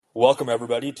Welcome,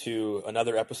 everybody, to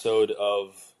another episode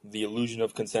of the Illusion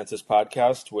of Consensus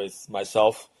podcast with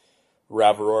myself,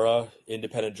 Rav Arora,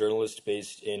 independent journalist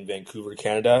based in Vancouver,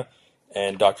 Canada,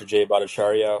 and Dr. Jay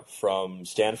Bhattacharya from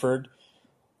Stanford.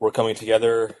 We're coming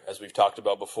together, as we've talked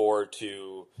about before,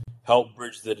 to help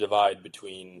bridge the divide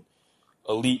between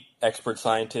elite expert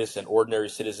scientists and ordinary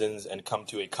citizens and come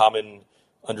to a common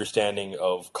understanding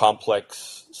of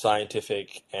complex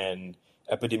scientific and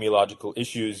epidemiological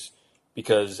issues,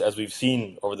 because as we've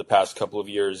seen over the past couple of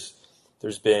years,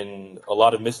 there's been a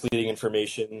lot of misleading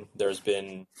information. There's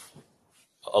been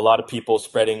a lot of people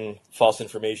spreading false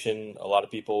information, a lot of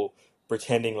people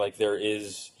pretending like there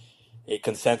is a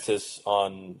consensus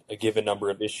on a given number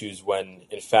of issues when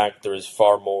in fact there is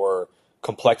far more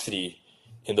complexity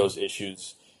in those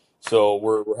issues. So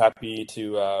we're happy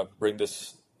to bring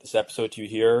this episode to you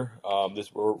here.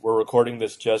 We're recording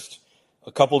this just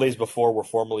a couple days before we're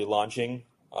formally launching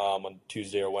on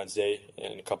Tuesday or Wednesday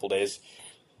in a couple days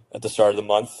at the start of the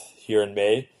month here in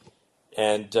May.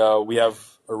 And we have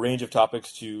a range of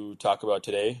topics to talk about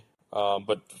today.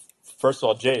 But first of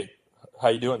all, Jay, how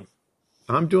you doing?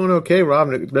 I'm doing okay, Rob.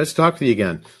 Nice to talk to you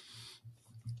again.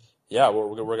 Yeah,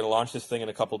 we're going to launch this thing in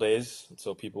a couple days,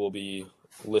 so people will be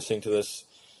listening to this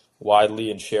widely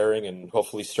and sharing and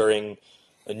hopefully stirring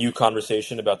a new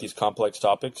conversation about these complex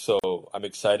topics. So I'm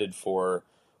excited for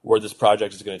where this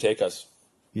project is going to take us.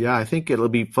 Yeah, I think it'll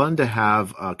be fun to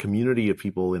have a community of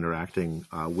people interacting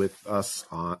with us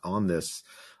on this.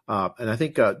 And I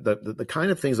think the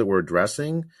kind of things that we're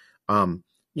addressing,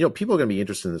 people are going to be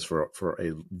interested in this for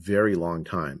a very long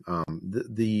time.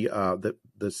 The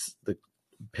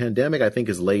pandemic, I think,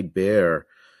 has laid bare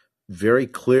very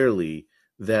clearly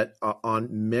that on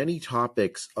many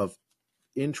topics of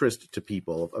interest to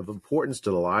people, of importance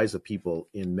to the lives of people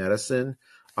in medicine,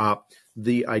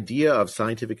 the idea of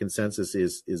scientific consensus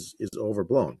is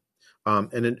overblown.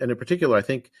 And in particular, I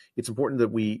think it's important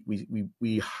that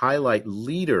we highlight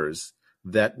leaders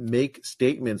that make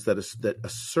statements that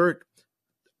assert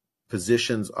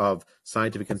positions of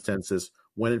scientific consensus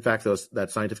when in fact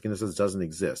that scientific consensus doesn't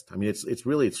exist. I mean,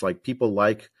 it's like people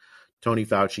like Tony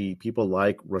Fauci, people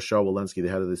like Rochelle Walensky, the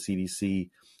head of the CDC,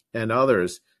 and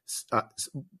others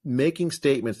making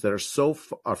statements that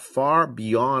are far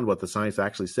beyond what the science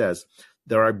actually says.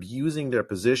 They're abusing their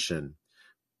position,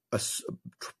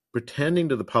 pretending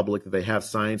to the public that they have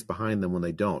science behind them when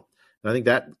they don't. And I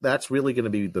think that's really going to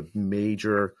be the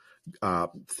major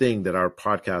thing that our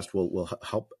podcast will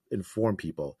help inform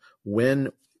people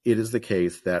when it is the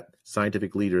case that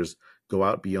scientific leaders go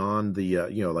out beyond the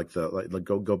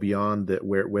go beyond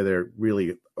where they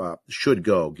really should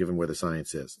go, given where the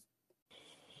science is.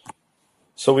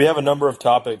 So we have a number of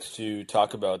topics to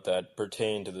talk about that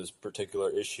pertain to this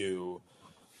particular issue.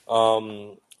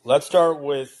 Let's start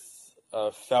with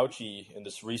Fauci in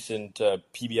this recent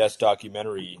PBS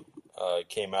documentary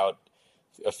came out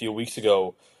a few weeks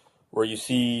ago, where you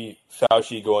see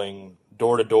Fauci going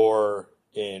door to door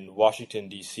in Washington,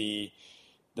 D.C.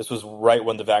 This was right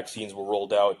when the vaccines were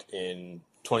rolled out in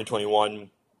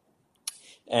 2021.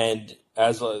 And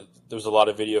there was a lot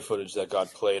of video footage that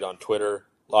got played on Twitter.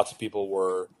 Lots of people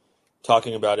were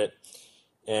talking about it.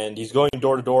 And he's going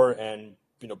door to door and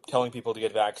telling people to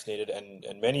get vaccinated.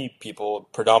 And many people,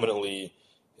 predominantly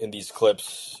in these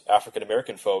clips,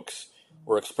 African-American folks,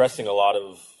 were expressing a lot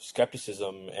of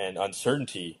skepticism and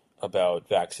uncertainty about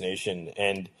vaccination.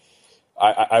 And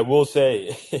I will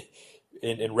say,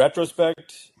 in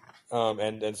retrospect,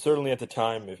 and certainly at the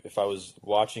time, if I was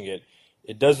watching it,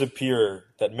 it does appear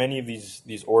that many of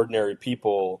these ordinary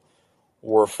people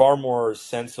were far more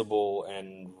sensible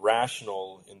and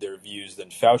rational in their views than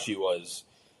Fauci was,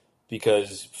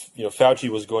 because Fauci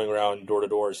was going around door to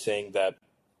door saying that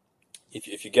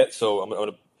if you get, so I'm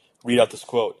going to read out this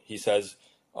quote. He says,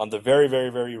 on the very, very,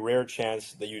 very rare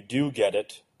chance that you do get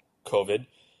it, COVID,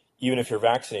 even if you're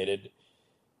vaccinated,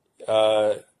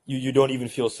 you don't even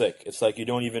feel sick. It's like you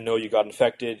don't even know you got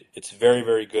infected. It's very,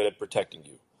 very good at protecting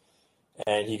you.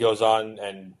 And he goes on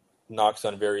and knocks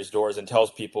on various doors and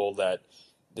tells people that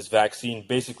this vaccine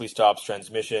basically stops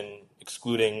transmission,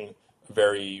 excluding a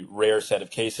very rare set of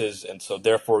cases, and so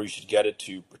therefore you should get it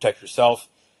to protect yourself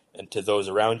and to those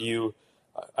around you.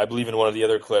 I believe in one of the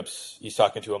other clips, he's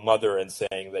talking to a mother and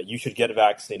saying that you should get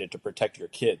vaccinated to protect your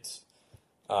kids.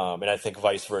 And I think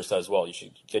vice versa as well. You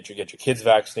should get your kids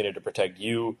vaccinated to protect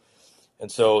you.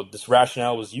 And so this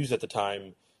rationale was used at the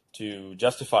time to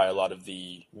justify a lot of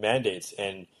the mandates.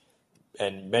 And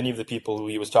many of the people who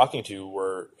he was talking to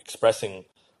were expressing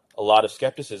a lot of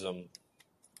skepticism,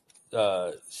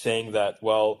 saying that,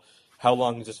 well, how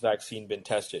long has this vaccine been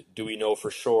tested? Do we know for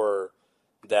sure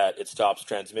that it stops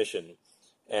transmission?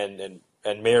 and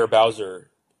Mayor Bowser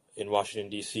in Washington,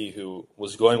 D.C., who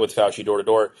was going with Fauci door to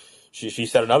door, she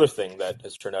said another thing that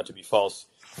has turned out to be false.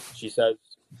 She says,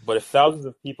 but if thousands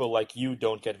of people like you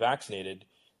don't get vaccinated,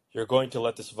 you're going to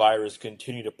let this virus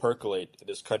continue to percolate in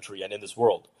this country and in this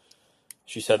world.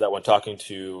 She said that when talking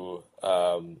to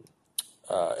a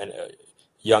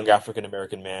young African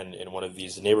American man in one of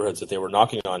these neighborhoods that they were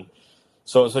knocking on.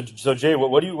 So Jay,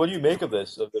 what do you make of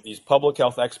this? Of these public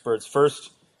health experts?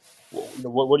 First,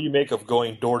 what do you make of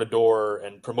going door to door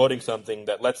and promoting something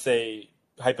that, let's say,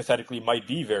 hypothetically might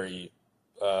be very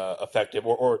effective,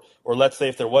 or let's say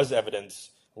if there was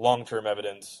evidence, long-term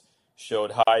evidence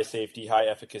showed high safety, high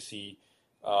efficacy,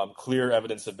 clear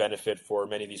evidence of benefit for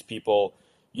many of these people.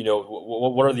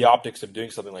 What are the optics of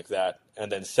doing something like that?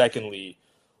 And then secondly,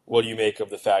 what do you make of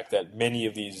the fact that many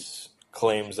of these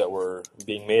claims that were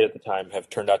being made at the time have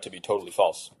turned out to be totally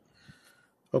false?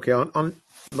 Okay, on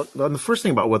the first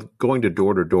thing about going to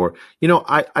door,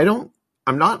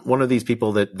 I'm not one of these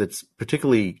people that's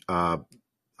particularly.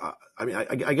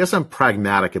 I guess I'm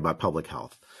pragmatic about public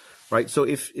health, right? So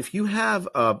if you have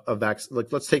a vaccine,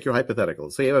 like let's take your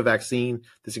hypothetical. Say you have a vaccine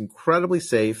that's incredibly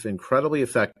safe, incredibly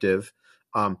effective,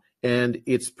 and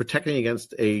it's protecting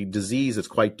against a disease that's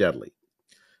quite deadly.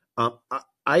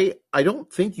 I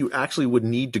don't think you actually would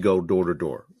need to go door to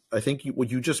door. I think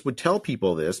you just would tell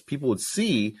people this. People would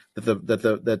see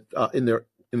that in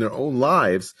their own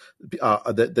lives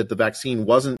that the vaccine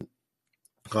wasn't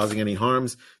causing any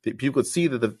harms. That people could see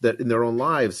that in their own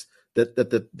lives that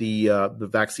the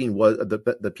vaccine was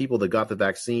the people that got the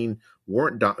vaccine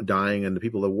weren't dying, and the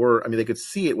people that were, they could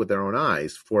see it with their own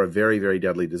eyes for a very, very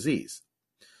deadly disease.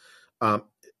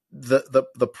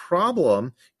 The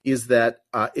problem is that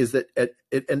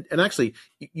actually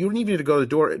you don't even need to go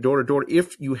door to door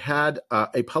if you had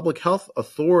a public health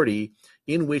authority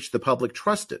in which the public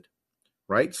trusted,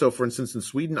 right? So, for instance, in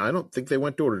Sweden, I don't think they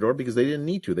went door to door because they didn't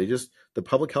need to. The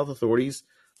public health authorities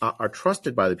are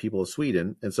trusted by the people of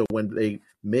Sweden, and so when they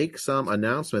make some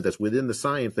announcement that's within the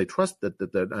science, they trust that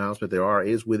the announcement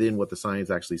is within what the science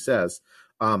actually says.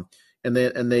 And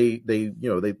they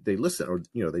listen, or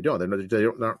they don't.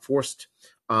 They're not forced.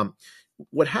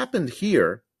 What happened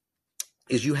here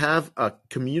is you have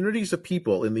communities of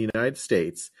people in the United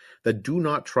States that do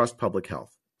not trust public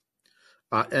health,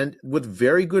 and with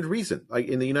very good reason. Like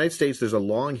in the United States, there's a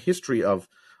long history of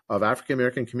African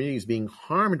American communities being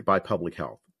harmed by public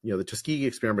health. The Tuskegee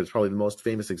experiment is probably the most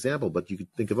famous example, but you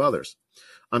could think of others.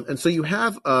 And so you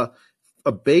have a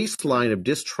baseline of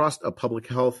distrust of public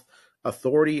health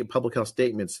authority and public health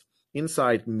statements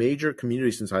inside major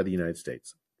communities inside the United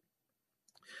States.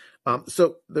 Now,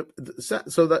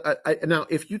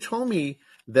 if you told me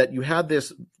that you had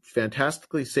this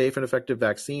fantastically safe and effective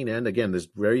vaccine, and again, this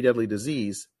very deadly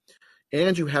disease,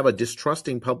 and you have a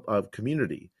distrusting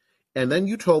community, and then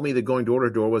you told me that going door to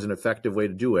door was an effective way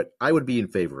to do it, I would be in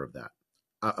favor of that.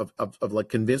 Of like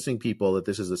convincing people that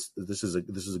this is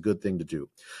a good thing to do,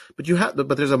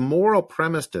 but there's a moral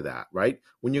premise to that, right?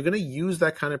 When you're going to use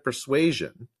that kind of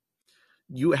persuasion,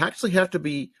 you actually have to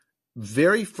be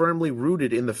very firmly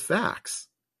rooted in the facts.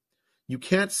 You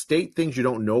can't state things you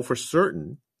don't know for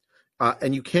certain,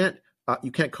 and you can't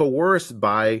coerce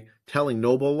by telling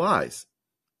noble lies.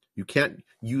 You can't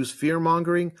use fear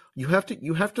mongering. You have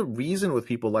to reason with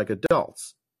people like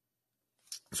adults.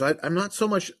 So I'm not so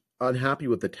much unhappy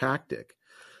with the tactic,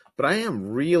 but I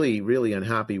am really, really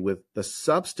unhappy with the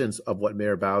substance of what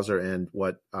Mayor Bowser and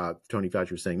what Tony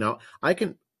Fauci was saying. Now, I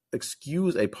can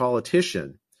excuse a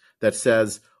politician that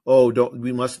says,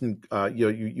 we mustn't,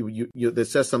 that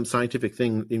says some scientific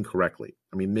thing incorrectly.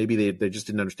 Maybe they just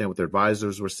didn't understand what their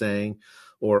advisors were saying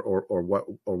or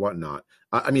whatnot.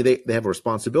 They have a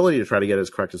responsibility to try to get it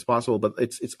as correct as possible, but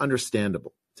it's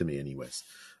understandable to me anyways.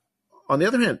 On the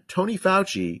other hand, Tony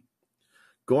Fauci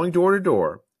going door to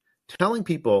door, telling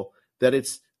people that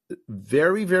it's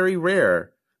very, very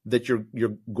rare that you're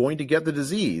going to get the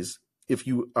disease if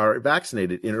you are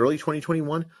vaccinated in early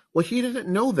 2021. Well, he didn't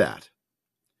know that.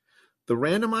 The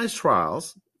randomized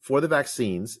trials for the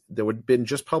vaccines that had been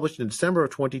just published in December of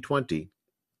 2020,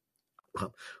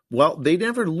 they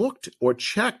never looked or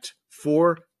checked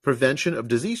for prevention of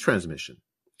disease transmission.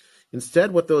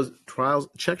 Instead, what those trials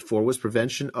checked for was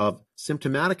prevention of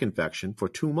symptomatic infection for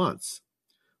 2 months.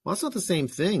 Well, that's not the same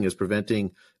thing as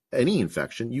preventing any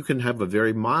infection. You can have a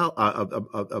very mild,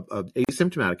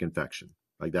 asymptomatic infection.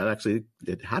 Like that actually,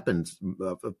 it happens,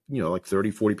 like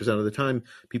 30, 40% of the time,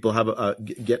 people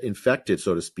get infected,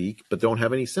 so to speak, but don't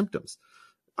have any symptoms.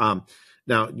 Now,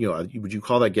 would you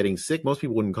call that getting sick? Most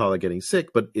people wouldn't call that getting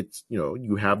sick, but it's,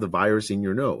 you have the virus in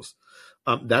your nose.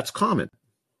 That's common.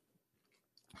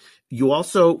 You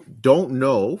also don't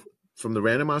know from the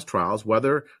randomized trials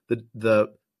whether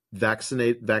the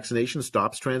vaccination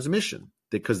stops transmission,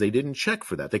 because they didn't check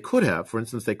for that. They could have. For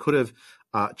instance, they could have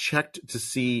checked to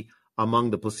see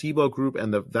among the placebo group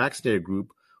and the vaccinated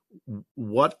group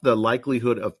what the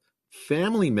likelihood of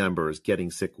family members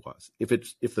getting sick was.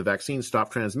 If the vaccine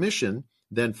stopped transmission,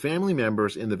 then family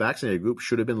members in the vaccinated group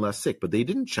should have been less sick, but they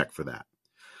didn't check for that.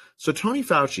 So Tony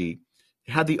Fauci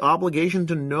had the obligation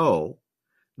to know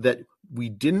that we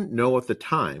didn't know at the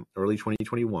time, early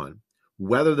 2021,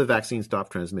 whether the vaccine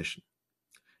stopped transmission.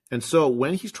 And so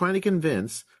when he's trying to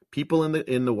convince people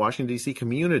in the Washington, D.C.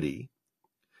 community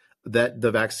that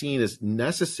the vaccine is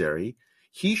necessary,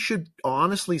 he should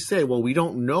honestly say, well, we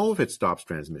don't know if it stops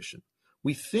transmission.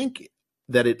 We think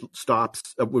that it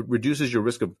reduces your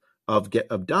risk of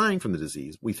dying from the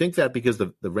disease. We think that because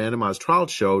the randomized trial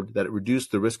showed that it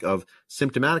reduced the risk of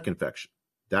symptomatic infection.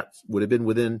 That would have been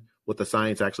within what the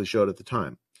science actually showed at the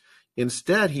time.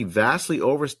 Instead, he vastly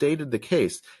overstated the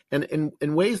case, and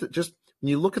in ways that just, when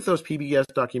you look at those PBS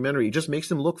documentary, it just makes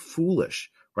him look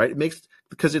foolish, right?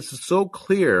 Because it's so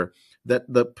clear that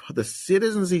the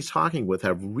citizens he's talking with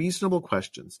have reasonable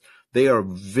questions. They are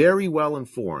very well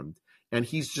informed, and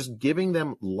he's just giving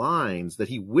them lines that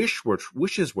he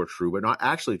wishes were true, but not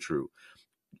actually true,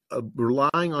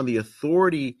 relying on the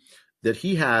authority that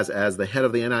he has as the head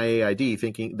of the NIAID,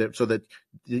 thinking that so that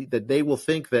they will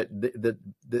think that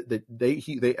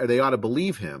they ought to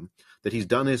believe him, that he's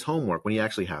done his homework when he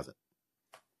actually hasn't.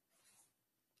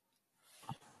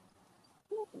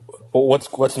 Well,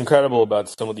 what's incredible about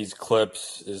some of these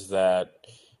clips is that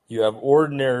you have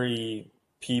ordinary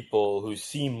people who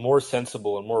seem more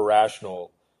sensible and more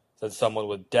rational than someone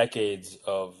with decades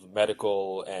of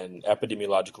medical and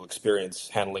epidemiological experience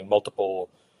handling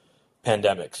multiple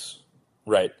pandemics,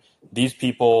 right? These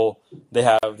people,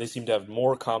 they seem to have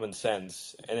more common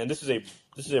sense, and this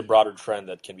is a broader trend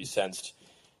that can be sensed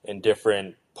in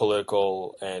different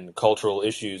political and cultural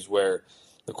issues, where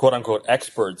the quote unquote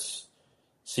experts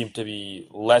seem to be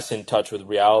less in touch with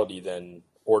reality than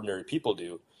ordinary people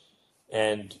do.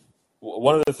 And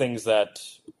one of the things that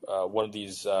one of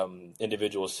these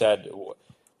individuals said,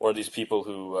 one of these people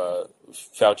who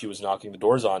Fauci was knocking the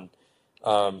doors on,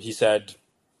 he said,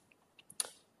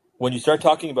 when you start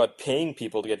talking about paying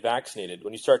people to get vaccinated,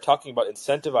 when you start talking about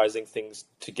incentivizing things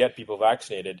to get people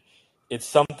vaccinated, it's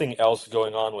something else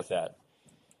going on with that.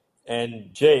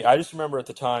 And Jay, I just remember at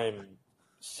the time,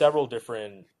 several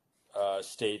different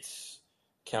states,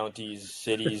 counties,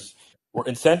 cities were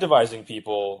incentivizing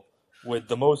people with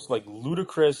the most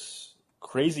ludicrous,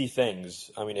 crazy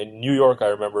things. I mean, in New York, I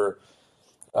remember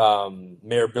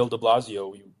Mayor Bill de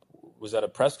Blasio was at a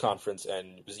press conference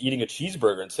and was eating a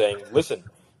cheeseburger and saying, listen,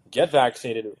 get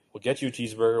vaccinated, we'll get you a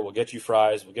cheeseburger, we'll get you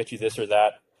fries, we'll get you this or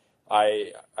that.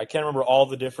 I can't remember all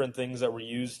the different things that were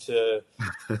used to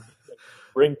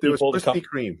bring There was people to come. Krispy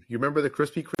Kreme. You remember the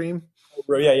Krispy Kreme?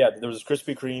 Yeah. There was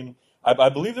Krispy Kreme. I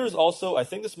believe there was also, I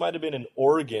think this might have been in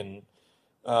Oregon,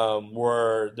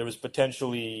 where there was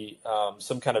potentially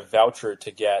some kind of voucher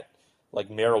to get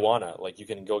marijuana. Like you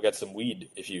can go get some weed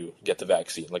if you get the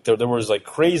vaccine. There was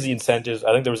crazy incentives.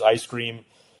 I think there was ice cream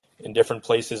in different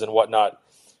places and whatnot.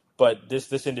 But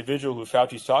this individual who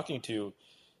Fauci's talking to,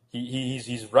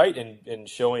 he's right in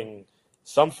showing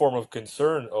some form of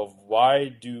concern of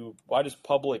why does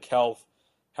public health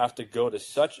have to go to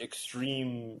such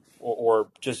extreme or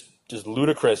just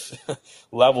ludicrous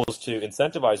levels to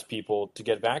incentivize people to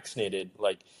get vaccinated?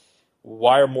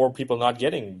 Why are more people not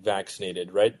getting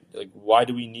vaccinated, right? Why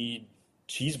do we need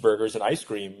cheeseburgers and ice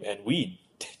cream and weed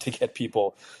to get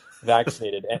people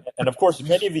vaccinated? And of course,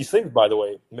 many of these things, by the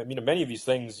way, many of these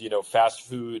things, fast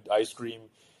food, ice cream,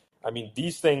 I mean,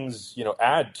 these things,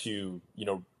 add to,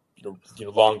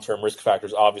 long-term risk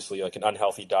factors, obviously, like an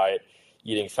unhealthy diet,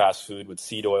 eating fast food with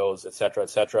seed oils, et cetera, et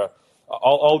cetera.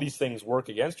 All these things work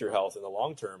against your health in the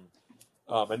long term.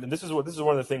 And this is one of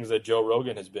the things that Joe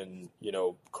Rogan has been,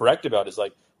 correct about, is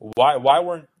why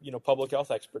weren't, public health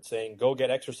experts saying, go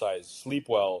get exercise, sleep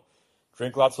well,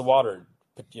 drink lots of water,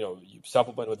 you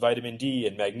supplement with vitamin D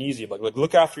and magnesium,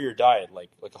 look after your diet, like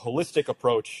a holistic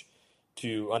approach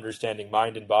to understanding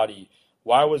mind and body.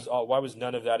 Why was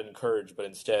none of that encouraged, but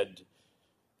instead,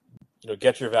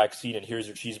 get your vaccine and here's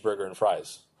your cheeseburger and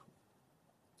fries?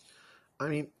 I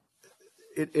mean,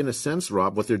 in a sense,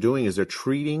 Rob, what they're doing is they're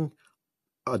treating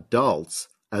adults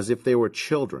as if they were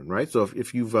children, right? So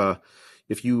if you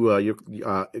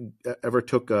ever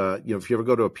took if you ever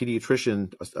go to a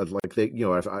pediatrician,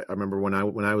 I remember when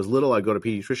I was little, I'd go to a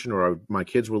pediatrician, or my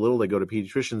kids were little, they go to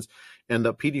pediatricians, and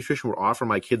the pediatrician would offer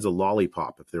my kids a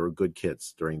lollipop if they were good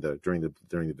kids during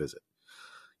the visit.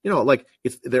 like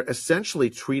they're essentially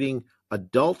treating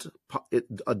adults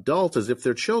as if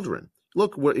they're children.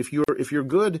 Look, if you're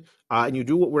good and you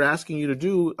do what we're asking you to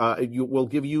do, we'll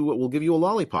give you a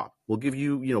lollipop. We'll give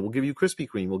you Krispy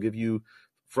Kreme. We'll give you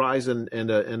fries and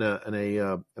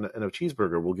a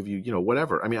cheeseburger. We'll give you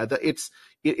whatever. I mean, it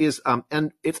is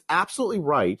and it's absolutely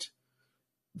right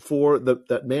for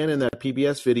that man in that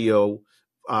PBS video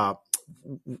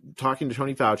talking to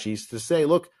Tony Fauci to say,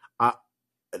 look,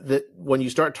 that when you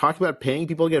start talking about paying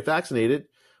people to get vaccinated,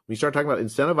 when you start talking about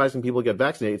incentivizing people to get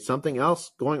vaccinated, something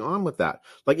else going on with that.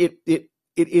 Like it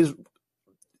is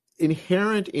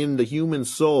inherent in the human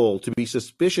soul to be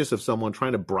suspicious of someone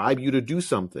trying to bribe you to do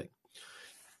something.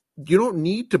 You don't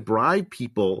need to bribe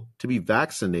people to be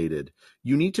vaccinated.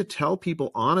 You need to tell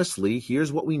people honestly,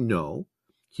 here's what we know.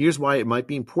 Here's why it might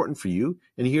be important for you,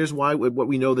 and here's why what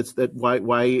we know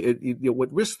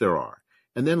what risks there are,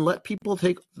 and then let people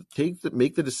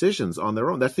make the decisions on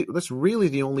their own. That's really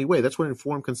the only way. That's what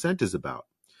informed consent is about.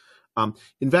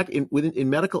 In fact, in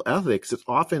medical ethics, it's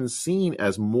often seen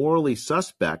as morally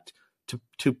suspect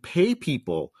to pay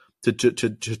people to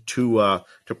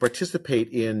participate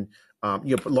in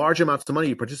large amounts of money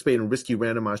to participate in risky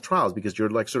randomized trials, because you're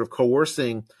like sort of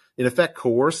coercing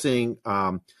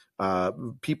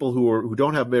people who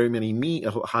don't have very many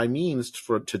high means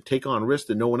to take on risks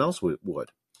that no one else would.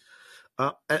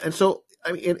 And so,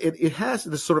 I mean, it has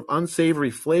this sort of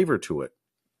unsavory flavor to it.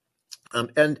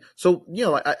 And so,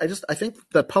 I think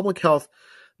that public health,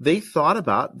 they thought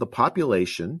about the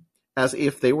population as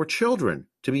if they were children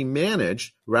to be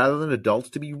managed rather than adults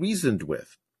to be reasoned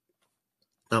with.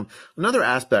 Another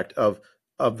aspect of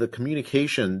the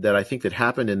communication that I think that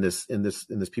happened in this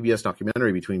PBS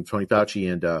documentary between Tony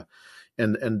Fauci and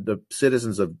the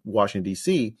citizens of Washington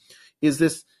D.C. is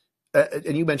this,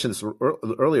 and you mentioned this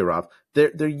earlier, Rob.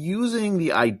 They're using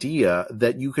the idea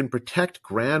that you can protect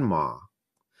grandma,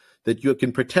 that you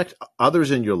can protect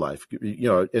others in your life.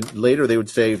 And later they would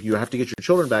say you have to get your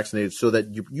children vaccinated so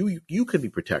that you can be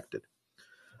protected.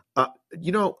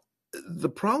 The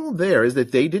problem there is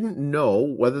that they didn't know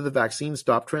whether the vaccine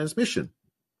stopped transmission.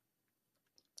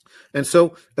 And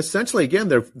so essentially, again,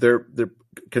 they're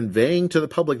conveying to the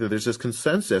public that there's this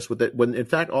consensus with that, when in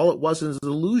fact all it was is an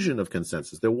illusion of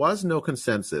consensus. There was no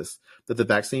consensus that the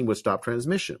vaccine would stop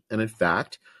transmission. And in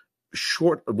fact,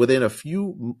 within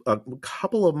a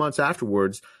couple of months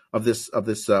afterwards of this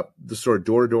sort of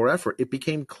door-to-door effort, it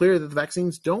became clear that the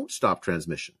vaccines don't stop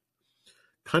transmission.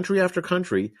 Country after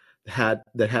country had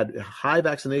high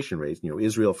vaccination rates,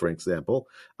 Israel, for example,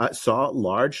 saw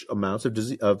large amounts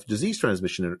of disease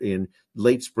transmission in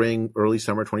late spring, early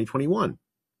summer 2021.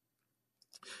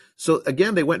 So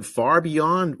again, they went far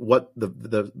beyond what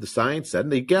the science said,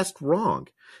 and they guessed wrong.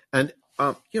 And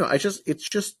it's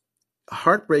just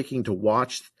heartbreaking to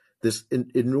watch this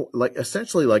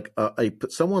essentially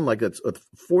someone like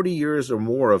 40 years or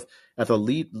more at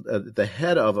the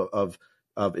head of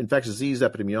infectious disease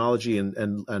epidemiology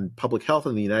and public health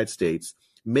in the United States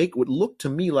make what look to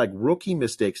me like rookie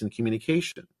mistakes in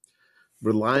communication,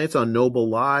 reliance on noble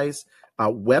lies,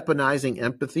 weaponizing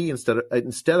empathy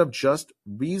instead of just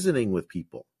reasoning with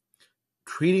people,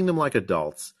 treating them like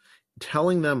adults,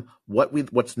 telling them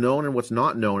what's known and what's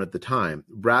not known at the time,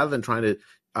 rather than trying to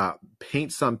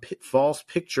paint some false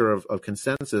picture of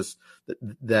consensus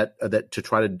that to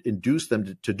try to induce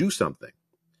them to do something.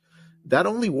 That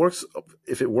only works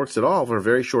if it works at all for a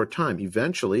very short time.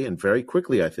 Eventually, and very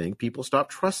quickly, I think, people stop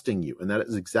trusting you. And that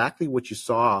is exactly what you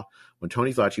saw when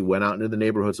Tony Fauci went out into the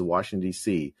neighborhoods of Washington,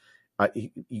 D.C.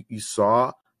 You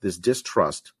saw this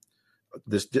distrust.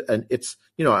 And it's,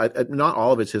 not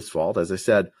all of it's his fault. As I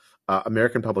said,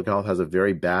 American public health has a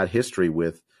very bad history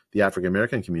with the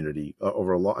African-American community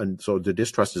and so the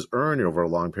distrust is earned over a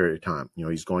long period of time.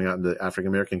 He's going out in the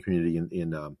African-American community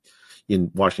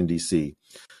in Washington, D.C.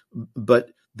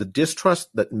 But the distrust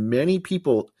that many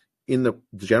people in the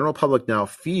general public now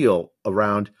feel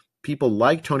around people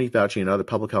like Tony Fauci and other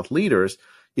public health leaders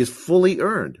is fully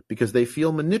earned because they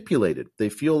feel manipulated. They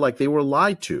feel like they were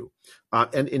lied to.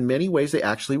 And in many ways, they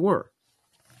actually were.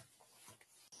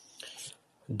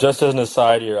 Just as an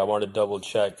aside here, I want to double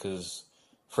check because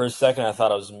for a second I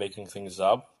thought I was making things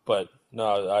up, but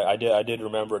no, I did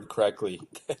remember it correctly.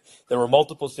 There were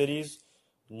multiple cities,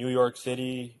 New York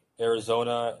City,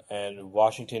 Arizona, and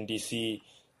Washington, D.C.,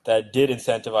 that did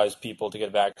incentivize people to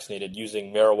get vaccinated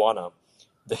using marijuana.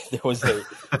 There was the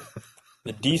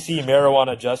D.C.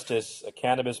 Marijuana Justice, a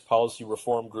cannabis policy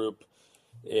reform group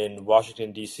in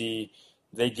Washington, D.C.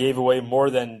 They gave away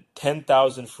more than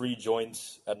 10,000 free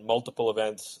joints at multiple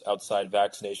events outside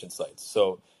vaccination sites.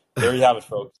 So there you have it,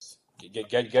 folks.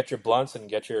 get your blunts and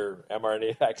get your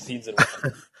mRNA vaccines and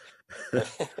run.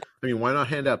 I mean, why not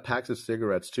hand out packs of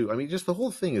cigarettes too? I mean, just the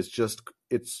whole thing is just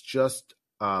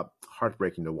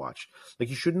heartbreaking to watch. Like,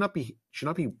 you should not be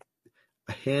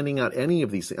handing out any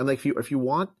of these things. And like, if you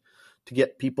want to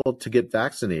get people to get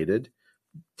vaccinated,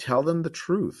 tell them the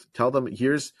truth. Tell them,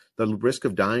 here's the risk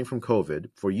of dying from COVID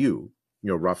for you.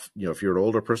 If you're an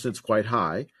older person, it's quite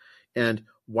high. And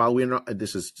while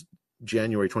this is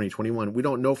January 2021, we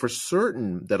don't know for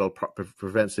certain that it'll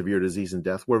prevent severe disease and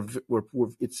death.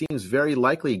 It seems very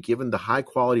likely, given the high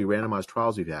quality randomized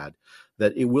trials we've had,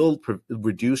 that it will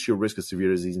reduce your risk of severe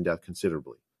disease and death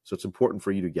considerably. So it's important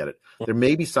for you to get it. There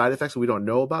may be side effects that we don't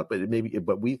know about, but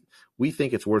we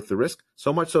think it's worth the risk.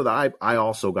 So much so that I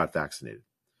also got vaccinated.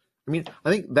 I mean, I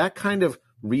think that kind of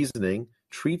reasoning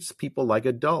treats people like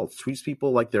adults, treats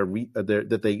people like with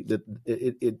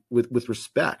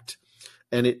respect,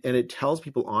 and it tells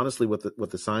people honestly what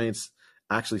the science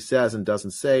actually says and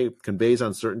doesn't say, conveys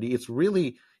uncertainty. It's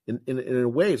really in a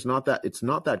way it's not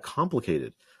that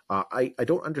complicated. I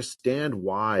don't understand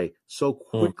why so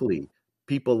quickly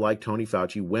people like Tony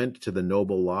Fauci went to the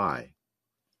noble lie.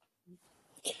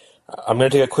 I'm going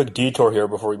to take a quick detour here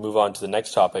before we move on to the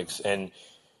next topics, and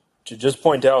to just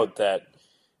point out that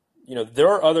there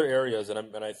are other areas,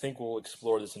 and I think we'll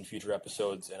explore this in future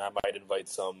episodes, and I might invite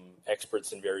some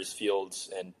experts in various fields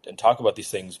and talk about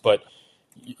these things. But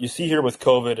you see here with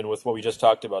COVID and with what we just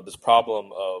talked about, this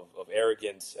problem of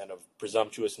arrogance and of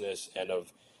presumptuousness and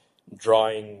of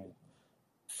drawing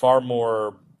far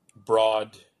more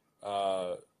broad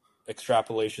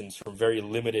extrapolations from very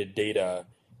limited data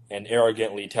and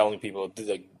arrogantly telling people,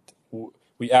 like,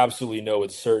 we absolutely know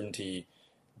with certainty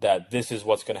that this is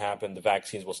what's going to happen. The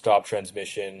vaccines will stop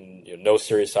transmission, no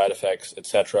serious side effects,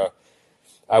 etc.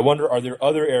 I wonder, are there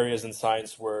other areas in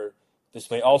science where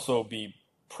this may also be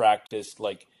practiced?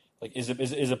 Like is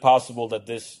it possible that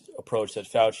this approach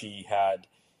that Fauci had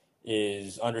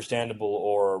is understandable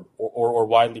or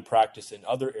widely practiced in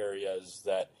other areas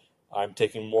that I'm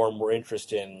taking more and more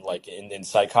interest in, like in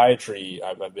psychiatry?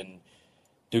 I've been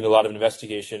doing a lot of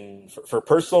investigation for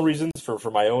personal reasons, for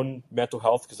my own mental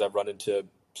health, because I've run into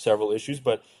several issues,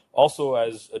 but also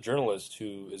as a journalist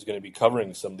who is going to be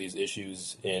covering some of these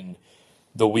issues in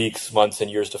the weeks, months,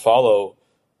 and years to follow,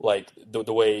 like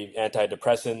the way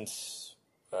antidepressants,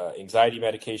 anxiety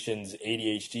medications,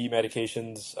 ADHD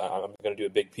medications, I'm going to do a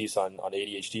big piece on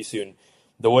ADHD soon,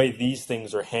 the way these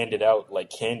things are handed out like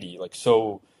candy, like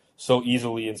so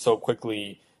easily and so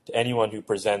quickly to anyone who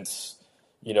presents,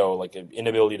 like an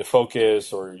inability to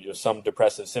focus or some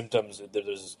depressive symptoms.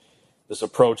 There's this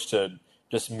approach to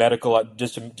just to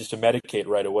medicate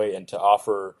right away and to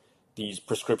offer these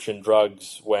prescription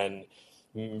drugs when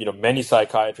many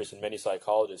psychiatrists and many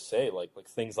psychologists say like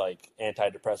things like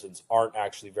antidepressants aren't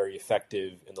actually very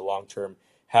effective in the long term,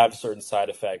 have certain side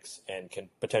effects, and can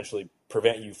potentially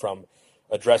prevent you from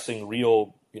addressing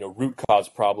real root cause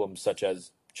problems such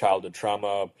as childhood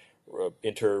trauma,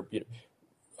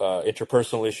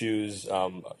 interpersonal issues,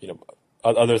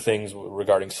 other things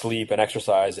regarding sleep and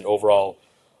exercise and overall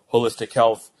holistic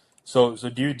health. So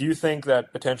do you think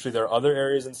that potentially there are other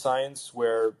areas in science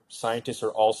where scientists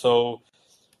are also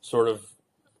sort of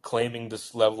claiming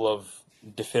this level of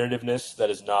definitiveness that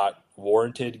is not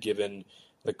warranted given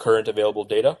the current available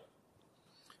data?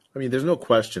 I mean, there's no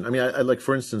question. I mean, I like,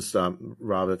 for instance,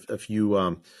 Rob, if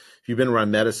you've been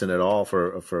around medicine at all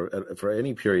for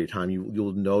any period of time,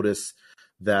 you'll notice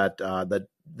that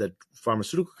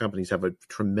pharmaceutical companies have a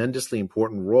tremendously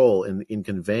important role in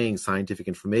conveying scientific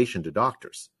information to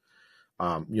doctors.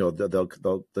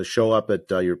 They'll show up at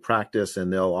your practice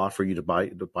and they'll offer you to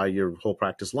buy your whole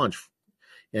practice lunch,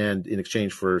 and in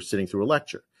exchange for sitting through a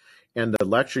lecture. And the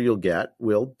lecture you'll get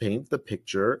will paint the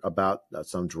picture about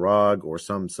some drug or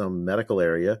some medical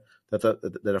area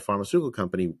that a pharmaceutical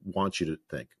company wants you to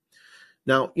think.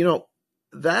 Now,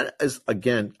 that is,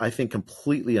 again, I think,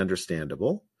 completely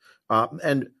understandable.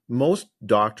 And most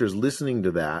doctors listening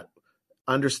to that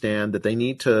understand that they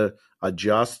need to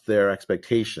adjust their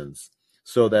expectations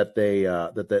so that they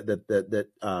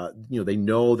they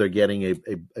know they're getting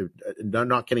they're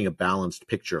not getting a balanced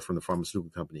picture from the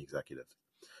pharmaceutical company executive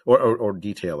or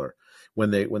detailer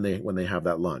when they have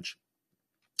that lunch.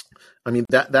 I mean,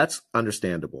 that's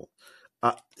understandable.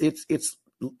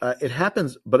 It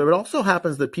happens, but it also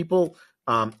happens that people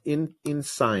in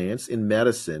science, in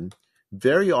medicine,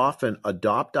 very often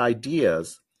adopt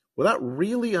ideas without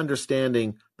really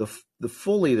understanding the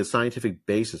scientific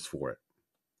basis for it,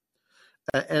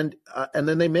 and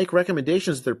then they make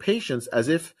recommendations to their patients as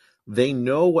if they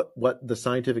know what the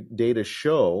scientific data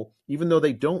show, even though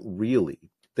they don't really.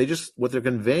 What they're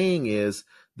conveying is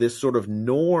this sort of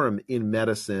norm in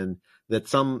medicine that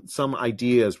some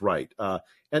idea is right,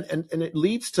 and it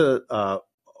leads to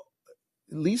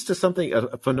something,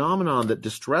 a phenomenon that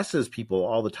distresses people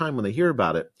all the time when they hear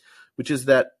about it, which is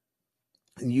that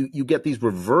you get these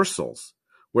reversals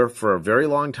where for a very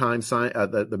long time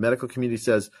the medical community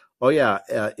says, oh yeah,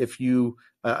 if you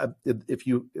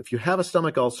have a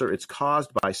stomach ulcer, it's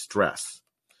caused by stress,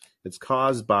 it's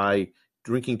caused by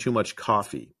drinking too much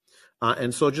coffee,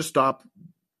 and so just stop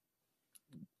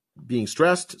being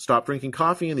stressed, stop drinking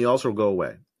coffee, and the ulcer will go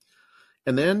away.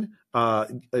 And then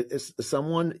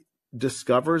someone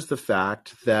discovers the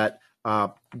fact that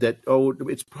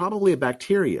it's probably a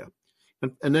bacteria,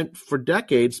 and then for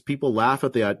decades people laugh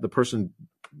at the person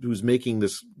who's making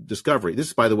this discovery.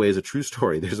 This, by the way, is a true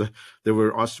story. There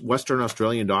were Western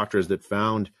Australian doctors that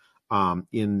found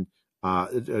in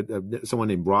someone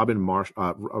named Robin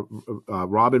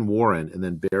Warren, and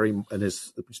then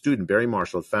his student Barry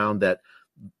Marshall found that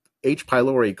H.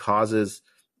 pylori causes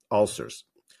ulcers.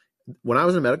 When I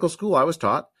was in medical school, I was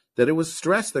taught that it was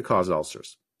stress that caused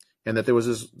ulcers, and that there was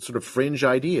this sort of fringe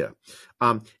idea.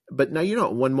 But now,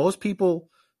 when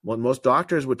most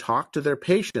doctors would talk to their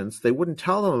patients, they wouldn't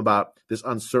tell them about this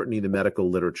uncertainty in the medical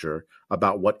literature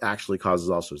about what actually causes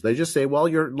ulcers. They just say, well,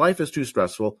 your life is too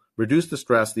stressful. Reduce the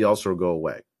stress, the ulcer will go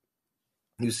away.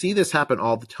 You see this happen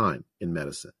all the time in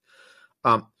medicine.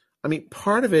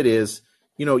 Part of it is,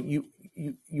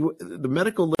 the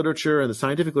medical literature and the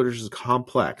scientific literature is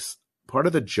complex. Part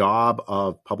of the job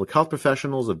of public health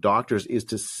professionals, of doctors, is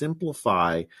to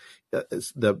simplify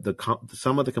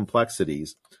some of the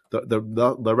complexities,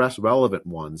 the rest relevant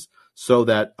ones, so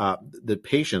that the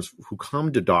patients who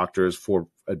come to doctors for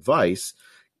advice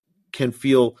can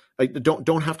feel like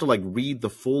don't have to read the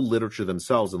full literature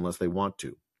themselves unless they want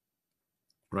to.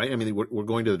 Right? We're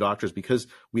going to the doctors because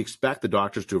we expect the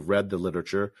doctors to have read the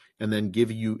literature and then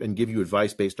give you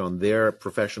advice based on their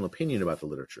professional opinion about the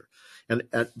literature.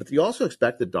 But you also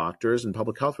expect the doctors and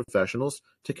public health professionals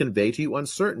to convey to you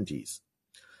uncertainties.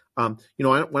 When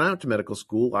I went to medical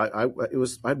school, I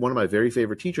had one of my very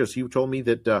favorite teachers. He told me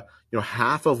that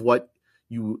half of what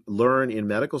you learn in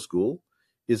medical school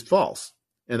is false.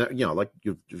 And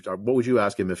what would you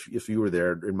ask him if you were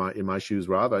there in my shoes,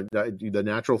 Rob? The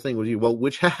natural thing would be, well,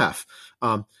 which half?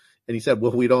 And he said,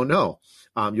 well, we don't know.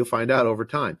 You'll find out over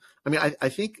time. I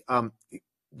think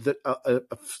that a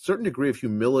certain degree of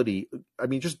humility,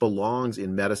 just belongs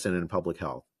in medicine and public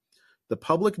health. The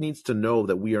public needs to know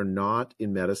that we are not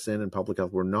in medicine and public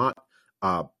health. We're not,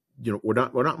 we're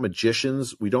not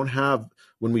magicians.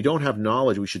 When we don't have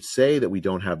knowledge, we should say that we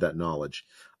don't have that knowledge.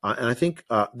 And I think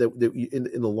that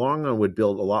in the long run would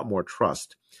build a lot more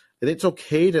trust. And it's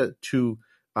okay to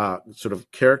sort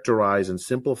of characterize and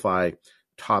simplify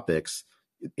topics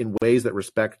in ways that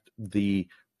respect the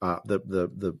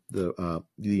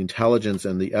intelligence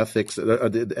and the ethics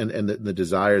and the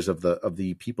desires of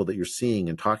the people that you're seeing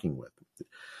and talking with.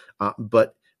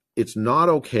 But it's not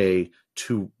okay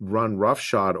to run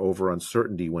roughshod over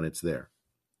uncertainty when it's there.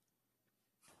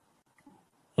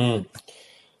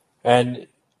 And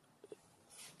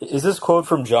is this quote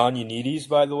from John Ioannidis,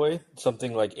 by the way?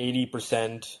 Something like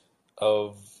 80%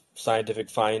 of scientific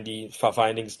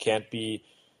findings can't be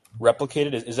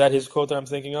replicated. Is that his quote that I'm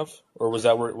thinking of, or was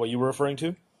that what you were referring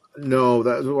to? No,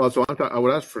 what I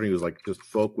was referring to was just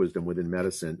folk wisdom within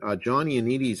medicine. John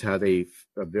Ioannidis had a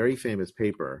very famous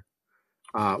paper,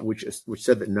 which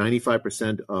said that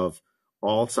 95% of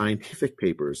all scientific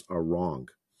papers are wrong.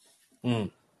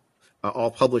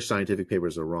 All published scientific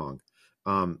papers are wrong.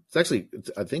 It's actually,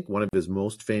 I think, one of his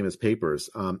most famous papers,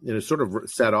 and it sort of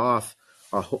set off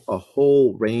a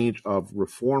whole range of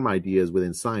reform ideas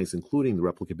within science, including the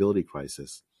replicability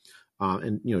crisis.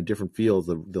 And different fields,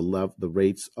 the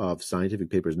rates of scientific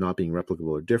papers not being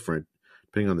replicable are different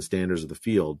depending on the standards of the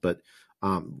field. But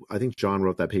I think John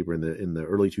wrote that paper in the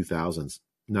early 2000s.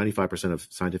 95% of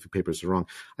scientific papers are wrong.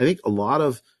 I think a lot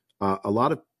of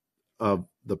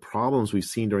the problems we've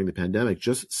seen during the pandemic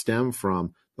just stem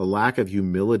from the lack of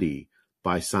humility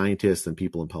by scientists and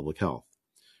people in public health.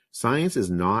 Science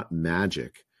is not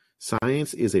magic.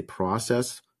 Science is a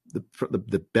process,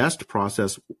 the best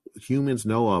process humans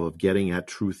know of getting at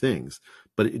true things.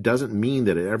 But it doesn't mean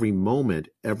that at every moment,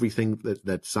 everything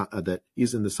that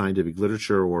is in the scientific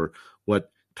literature or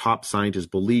what top scientists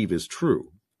believe is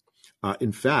true.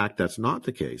 In fact, that's not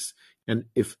the case. And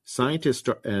if scientists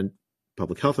and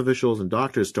public health officials and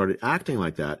doctors started acting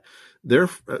like that, they're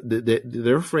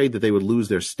afraid that they would lose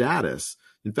their status.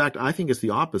 In fact, I think it's the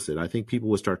opposite. I think people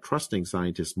would start trusting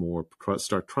scientists more,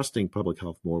 start trusting public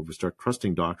health more, would start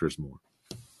trusting doctors more.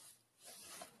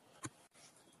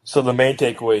 So the main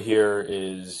takeaway here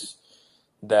is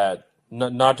that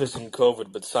not just in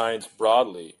COVID, but science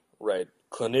broadly, right?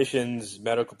 Clinicians,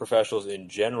 medical professionals in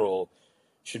general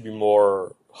should be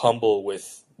more humble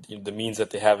with the means that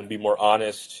they have and be more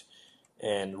honest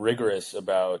and rigorous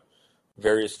about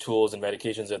various tools and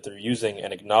medications that they're using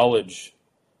and acknowledge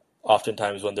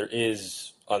oftentimes when there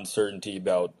is uncertainty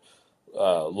about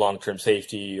long-term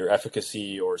safety or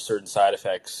efficacy or certain side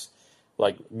effects.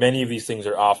 Like many of these things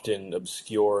are often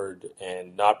obscured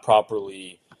and not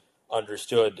properly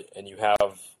understood, and you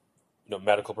have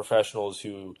medical professionals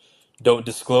who don't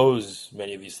disclose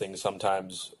many of these things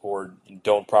sometimes or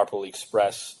don't properly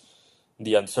express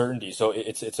the uncertainty. So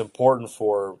it's important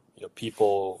for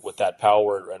people with that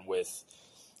power and with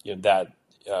that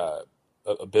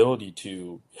ability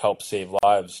to help save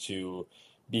lives to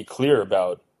be clear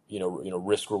about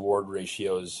risk reward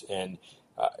ratios. And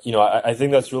I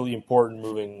think that's really important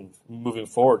moving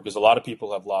forward, because a lot of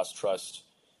people have lost trust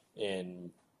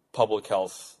in public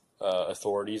health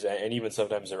authorities and even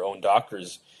sometimes their own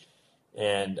doctors.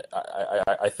 And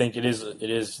I think it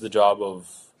is the job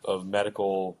of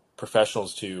medical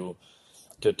professionals to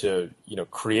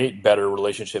create better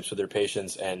relationships with their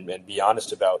patients and be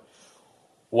honest about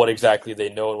what exactly they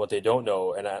know and what they don't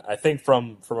know. And I think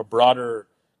from a broader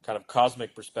kind of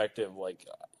cosmic perspective, like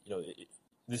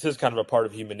this is kind of a part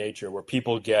of human nature where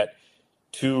people get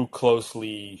too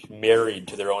closely married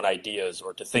to their own ideas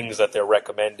or to things that they're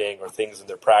recommending or things in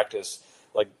their practice.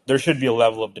 Like there should be a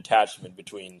level of detachment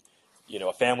between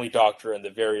a family doctor and the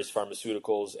various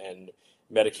pharmaceuticals and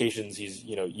medications he's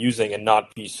using, and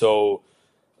not be so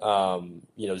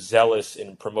zealous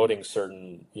in promoting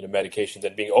certain medications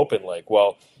and being open, like,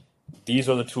 well, these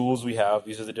are the tools we have,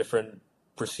 these are the different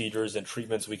procedures and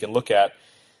treatments we can look at,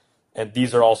 and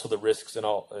these are also the risks and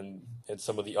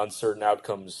some of the uncertain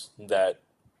outcomes that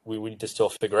we need to still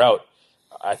figure out.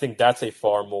 I think that's a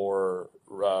far more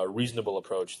reasonable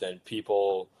approach than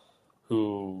people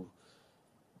who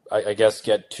I guess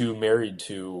get too married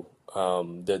to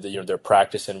their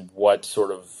practice and what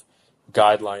sort of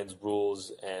guidelines,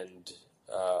 rules, and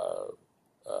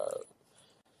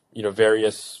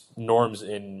various norms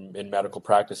in medical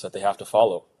practice that they have to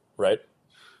follow, right?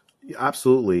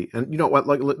 Absolutely. And what,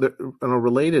 like on a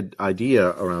related idea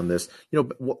around this,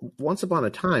 once upon a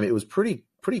time, it was pretty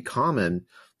common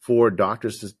for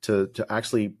doctors to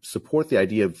actually support the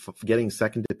idea of getting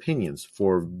second opinions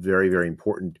for very, very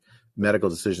important medical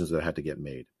decisions that had to get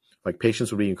made. Like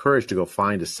patients would be encouraged to go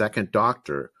find a second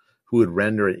doctor who would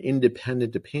render an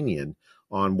independent opinion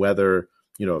on whether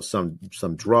some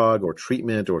drug or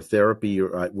treatment or therapy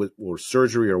or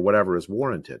surgery or whatever is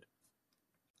warranted.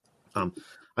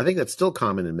 I think that's still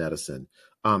common in medicine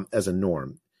as a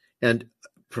norm. And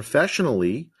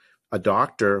professionally, a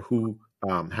doctor who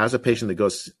has a patient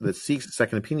that seeks a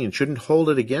second opinion shouldn't hold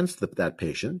it against that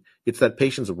patient. It's that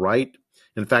patient's right.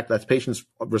 In fact, that patient's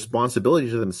responsibility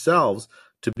to themselves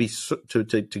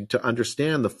to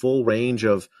understand the full range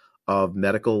of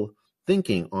medical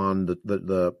thinking on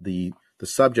the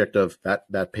subject of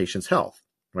that patient's health.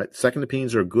 Right, second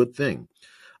opinions are a good thing.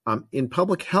 In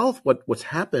public health, what's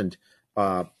happened,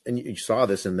 and you saw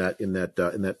this in that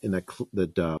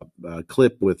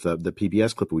clip with the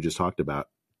PBS clip we just talked about,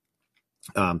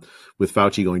 with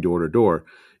Fauci going door to door.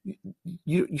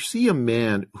 You see a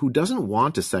man who doesn't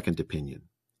want a second opinion,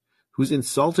 who's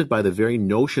insulted by the very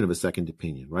notion of a second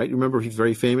opinion. Right? Remember, he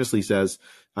very famously says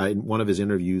in one of his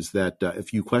interviews that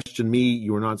if you question me,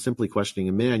 you are not simply questioning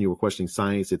a man; you are questioning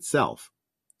science itself.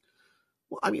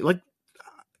 Well, I mean,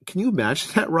 can you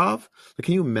imagine that, Rob?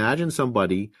 Can you imagine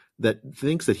somebody that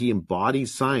thinks that he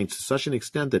embodies science to such an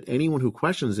extent that anyone who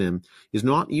questions him is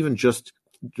not even just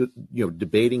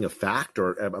debating a fact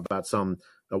or about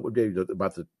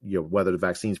whether the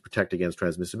vaccines protect against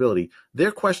transmissibility?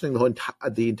 They're questioning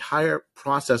the entire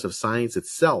process of science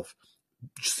itself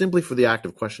simply for the act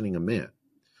of questioning a man.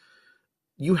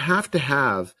 You have to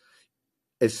have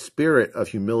a spirit of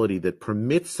humility that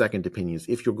permits second opinions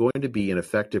if you're going to be an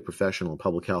effective professional in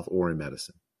public health or in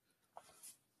medicine.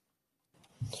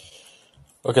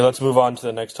 Okay, let's move on to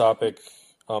the next topic.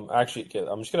 Actually,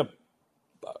 I'm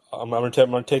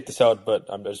gonna take this out, but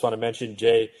I just want to mention,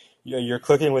 Jay, you're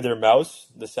clicking with your mouse.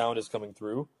 The sound is coming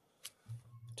through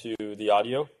to the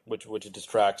audio, which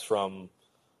distracts from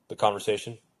the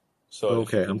conversation. So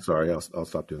okay, I'm sorry. I'll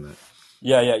stop doing that.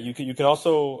 Yeah. You can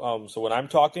also so when I'm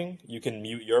talking, you can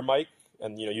mute your mic,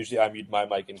 and usually I mute my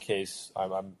mic in case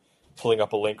I'm pulling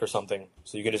up a link or something.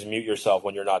 So you can just mute yourself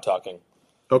when you're not talking.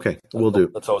 Okay, we'll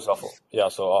do. That's always helpful. Yeah.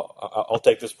 So I'll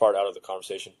take this part out of the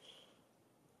conversation.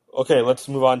 Okay, let's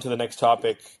move on to the next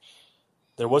topic.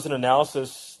 There was an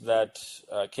analysis that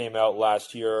came out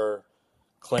last year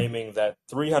claiming that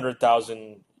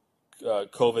 300,000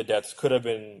 COVID deaths could have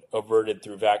been averted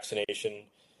through vaccination.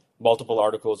 Multiple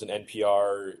articles in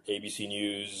NPR, ABC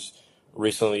News.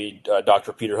 Recently,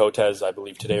 Dr. Peter Hotez, I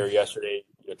believe today or yesterday,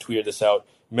 tweeted this out.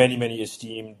 Many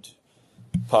esteemed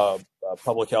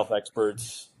public health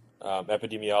experts,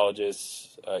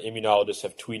 epidemiologists, immunologists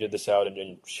have tweeted this out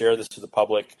and shared this to the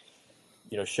public,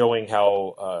 showing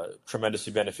how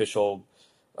tremendously beneficial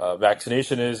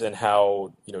vaccination is and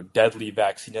how deadly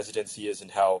vaccine hesitancy is,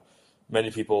 and how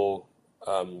many people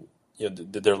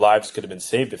their lives could have been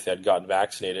saved if they had gotten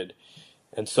vaccinated.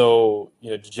 And so,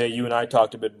 Jay, you and I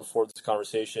talked a bit before this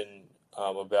conversation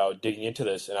about digging into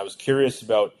this, and I was curious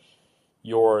about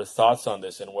your thoughts on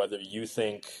this and whether you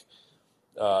think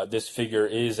this figure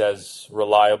is as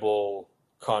reliable,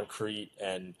 concrete,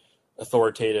 and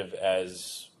authoritative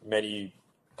as many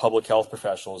public health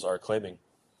professionals are claiming.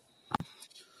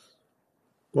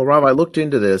 Well, Rob, I looked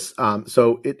into this.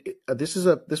 So this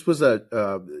was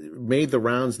made the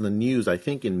rounds in the news, I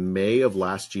think, in May of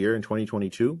last year, in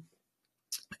 2022,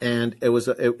 and it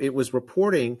was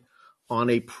reporting on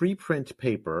a preprint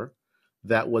paper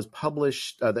that was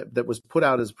published, that was put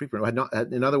out as a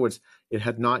preprint. In other words, it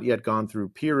had not yet gone through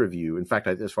peer review. In fact,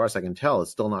 as far as I can tell,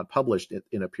 it's still not published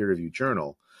in a peer reviewed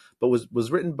journal, but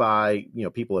was written by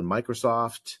people in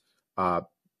Microsoft.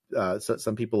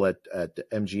 Some people at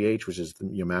MGH, which is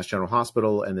Mass General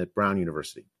Hospital, and at Brown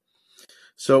University.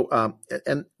 So,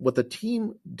 and what the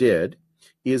team did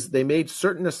is they made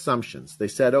certain assumptions. They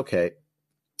said, okay,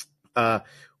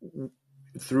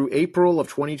 through April of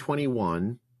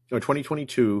 2021 or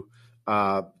 2022,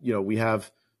 we have,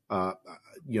 I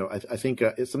think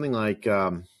it's something like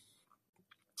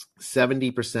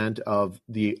 70% of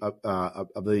the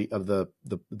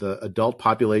adult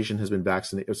population has been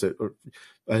vaccinated.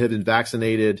 Have been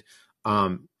vaccinated.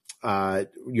 I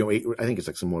think it's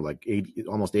like some more like 80,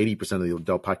 almost 80% of the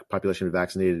adult population are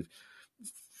vaccinated.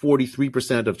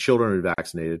 43% of children are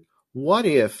vaccinated. What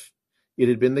if it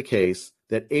had been the case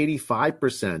that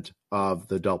 85% of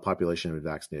the adult population had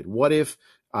been vaccinated? What if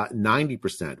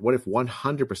 90%? What if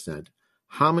 100%?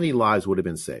 How many lives would have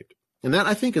been saved? And that,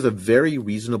 I think, is a very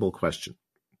reasonable question.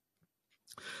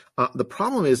 The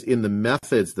problem is in the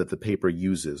methods that the paper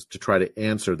uses to try to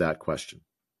answer that question.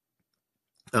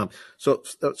 So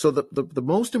the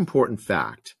most important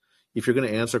fact, if you're going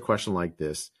to answer a question like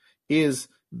this, is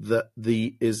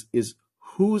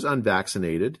who's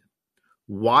unvaccinated,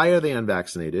 why are they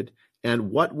unvaccinated,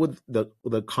 and what would the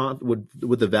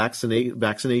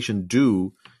vaccination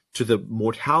do to the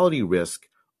mortality risk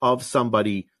of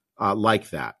somebody like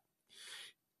that,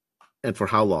 and for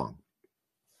how long?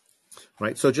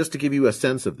 Right. So just to give you a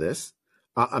sense of this,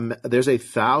 there's a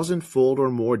 1,000-fold or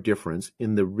more difference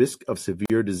in the risk of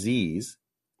severe disease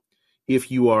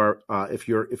if you're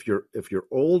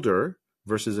older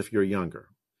versus if you're younger.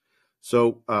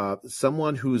 So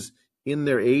someone who's in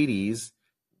their 80s,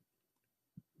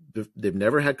 they've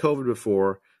never had COVID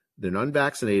before, they're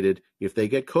unvaccinated. If they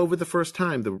get COVID the first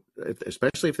time,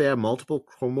 especially if they have multiple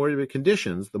comorbid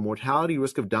conditions, the mortality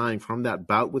risk of dying from that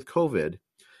bout with COVID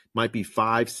might be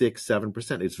 5, 6,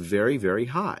 7%. It's very, very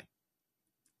high.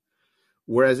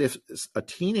 Whereas if a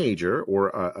teenager or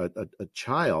a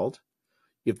child,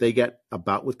 if they get a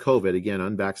bout with COVID, again,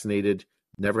 unvaccinated,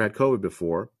 never had COVID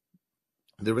before,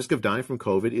 the risk of dying from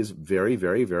COVID is very,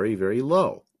 very, very, very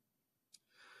low.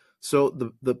 So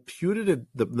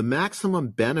the maximum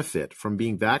benefit from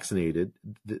being vaccinated,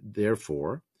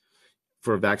 therefore,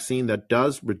 for a vaccine that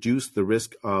does reduce the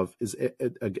risk of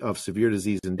severe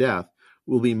disease and death,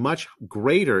 will be much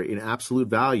greater in absolute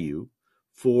value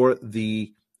for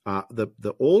the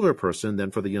older person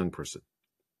than for the young person.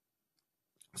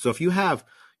 So if you have,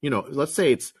 let's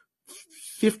say it's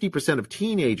 50% of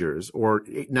teenagers or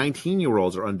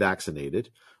 19-year-olds are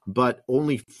unvaccinated, but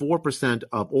only 4%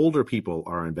 of older people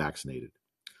are unvaccinated.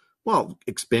 Well,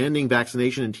 expanding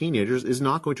vaccination in teenagers is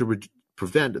not going to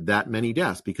prevent that many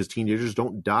deaths, because teenagers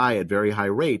don't die at very high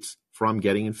rates from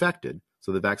getting infected.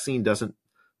 So the vaccine doesn't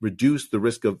reduce the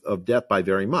risk of death by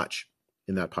very much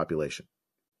in that population.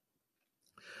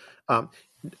 A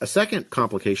second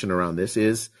complication around this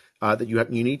is that you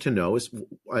need to know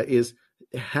is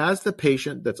has the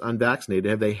patient that's unvaccinated,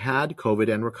 have they had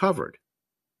COVID and recovered?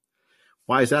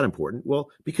 Why is that important?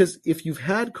 Well, because if you've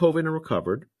had COVID and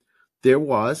recovered, there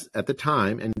was at the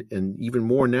time, and even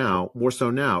more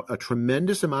so now, a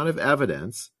tremendous amount of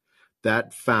evidence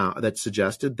that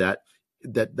suggested that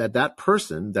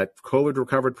person, that COVID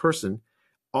recovered person,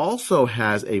 also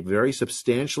has a very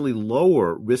substantially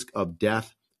lower risk of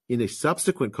death in a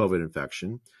subsequent COVID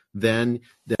infection than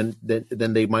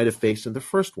they might have faced in the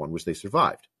first one, which they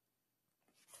survived.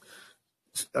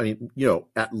 I mean,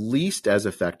 at least as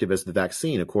effective as the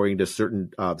vaccine, according to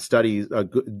certain studies, strong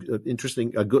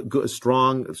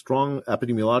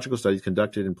epidemiological studies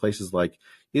conducted in places like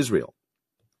Israel,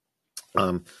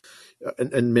 and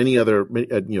many other.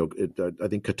 I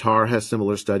think Qatar has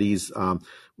similar studies.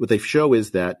 What they show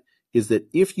is that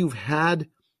if you've had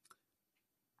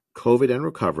COVID and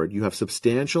recovered, you have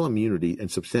substantial immunity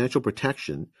and substantial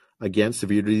protection against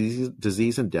severe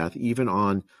disease and death, even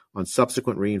on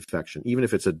subsequent reinfection, even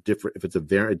if it's a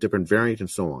different variant and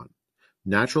so on.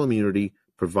 Natural immunity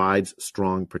provides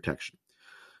strong protection.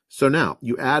 So now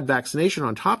you add vaccination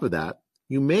on top of that,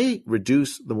 you may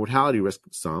reduce the mortality risk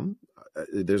some.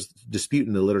 There's dispute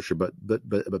in the literature, but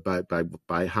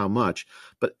by how much?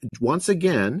 But once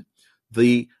again,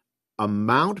 the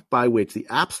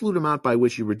absolute amount by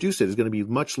which you reduce it is going to be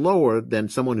much lower than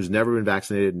someone who's never been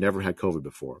vaccinated, never had COVID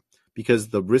before, because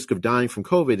the risk of dying from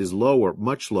COVID is lower,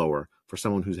 much lower for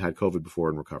someone who's had COVID before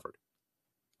and recovered.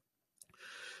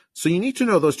 So you need to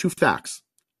know those two facts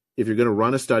if you're going to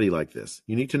run a study like this.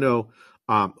 You need to know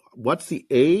what's the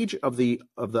age of the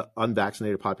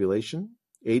unvaccinated population,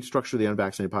 age structure of the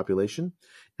unvaccinated population,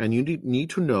 and you need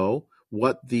to know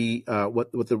what the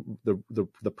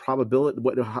probability,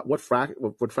 what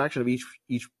fraction of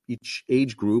each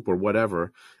age group or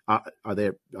whatever have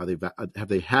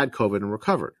they had COVID and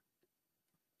recovered.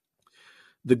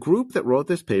 The group that wrote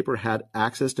this paper had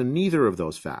access to neither of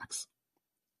those facts,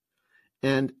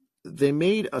 and they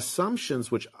made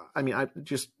assumptions which, I mean, I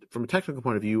just from a technical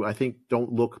point of view, I think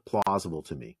don't look plausible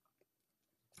to me.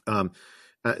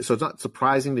 So it's not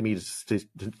surprising to me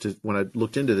to when I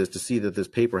looked into this to see that this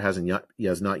paper has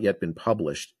not yet been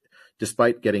published,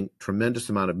 despite getting tremendous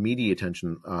amount of media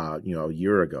attention, a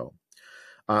year ago.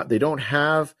 They don't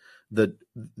have the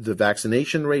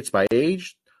vaccination rates by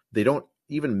age. They don't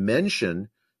even mention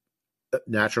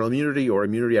natural immunity or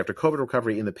immunity after COVID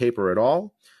recovery in the paper at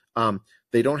all.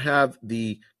 They don't have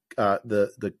the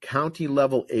county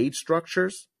level age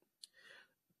structures.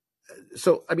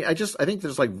 So, I mean, I think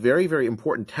there's like very, very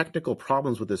important technical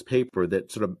problems with this paper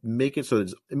that sort of make it so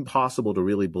it's impossible to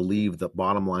really believe the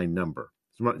bottom line number.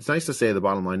 It's nice to say the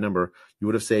bottom line number, you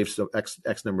would have saved X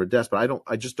number of deaths, but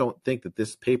I just don't think that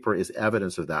this paper is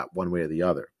evidence of that one way or the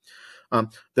other.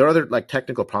 There are other like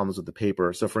technical problems with the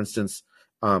paper. So, for instance,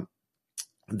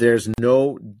 there's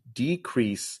no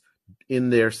decrease in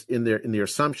their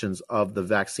assumptions of the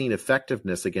vaccine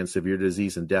effectiveness against severe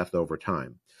disease and death over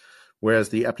time. Whereas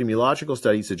the epidemiological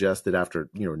studies suggest that after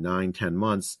 9-10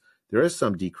 months, there is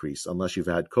some decrease unless you've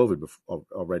had COVID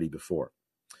already before.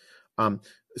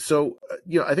 So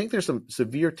I think there's some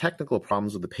severe technical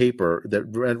problems with the paper that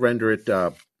render it,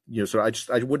 so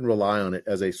I wouldn't rely on it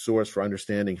as a source for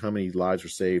understanding how many lives were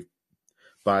saved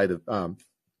by would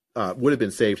have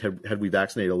been saved had we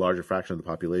vaccinated a larger fraction of the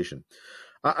population.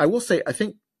 I will say, I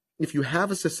think if you have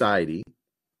a society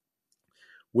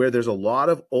where there's a lot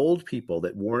of old people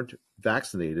that weren't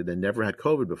vaccinated and never had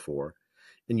COVID before,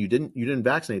 and you didn't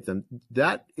vaccinate them,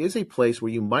 that is a place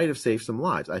where you might have saved some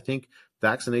lives. I think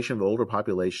vaccination of the older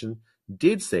population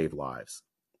did save lives,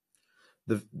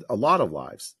 a lot of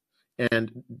lives,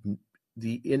 and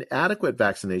the inadequate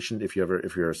vaccination, if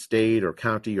you're a state or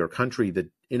county or country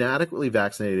that inadequately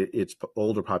vaccinated its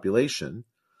older population,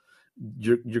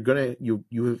 you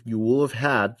will have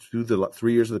had through the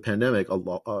 3 years of the pandemic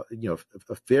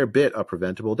a fair bit of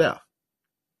preventable death.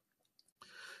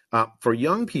 For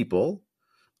young people,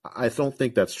 I don't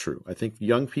think that's true. I think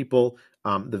young people,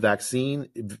 the vaccine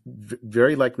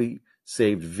very likely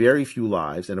saved very few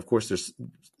lives, and of course there's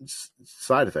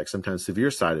side effects, sometimes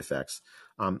severe side effects.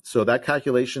 So that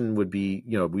calculation would be,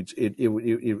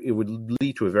 it would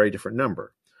lead to a very different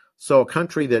number. So a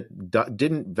country that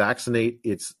didn't vaccinate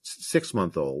its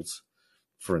 6-month-olds,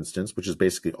 for instance, which is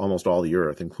basically almost all the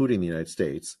earth, including the United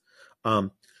States,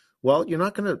 well, you're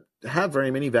not going to have very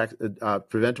many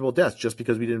preventable deaths just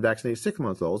because we didn't vaccinate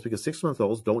 6-month-olds, because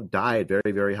 6-month-olds don't die at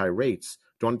very, very high rates.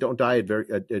 Don't die at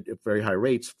very high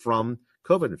rates from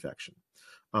COVID infection.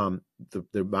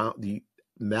 The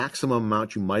maximum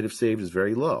amount you might have saved is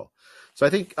very low. So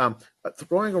I think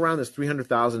throwing around this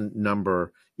 300,000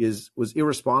 number was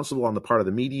irresponsible on the part of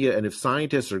the media. And if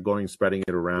scientists are spreading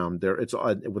it around there, it's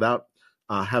without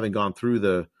having gone through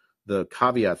the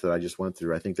caveats that I just went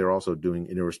through, I think they're also doing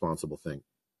an irresponsible thing.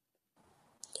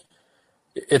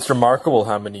 It's remarkable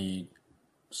how many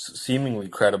seemingly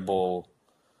credible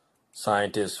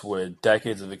scientists with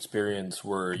decades of experience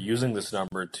were using this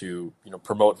number to,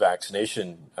 promote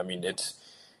vaccination. I mean,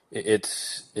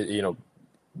 it's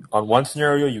on one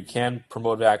scenario, you can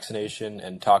promote vaccination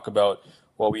and talk about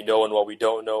what we know and what we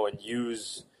don't know and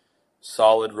use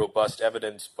solid, robust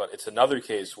evidence, but it's another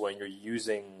case when you're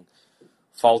using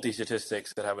faulty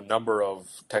statistics that have a number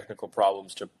of technical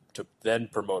problems to then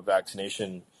promote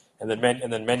vaccination, and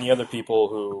then many other people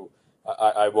who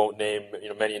I won't name,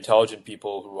 many intelligent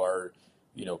people who are,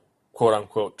 quote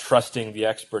unquote, trusting the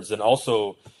experts, and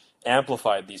also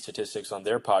amplified these statistics on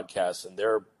their podcasts and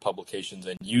their publications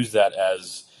and use that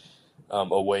as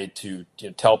a way to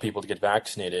tell people to get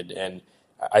vaccinated. And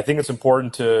I think it's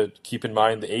important to keep in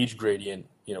mind the age gradient,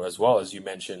 as well, as you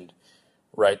mentioned,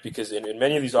 right? Because in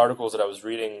many of these articles that I was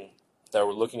reading that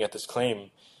were looking at this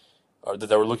claim, or that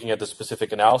were looking at the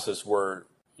specific analysis, were,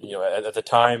 at the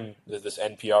time, this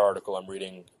NPR article I'm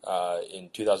reading in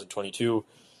 2022,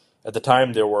 at the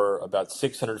time there were about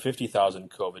 650,000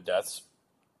 COVID deaths.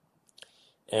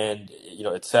 And,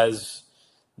 it says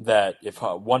that if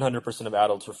 100% of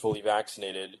adults were fully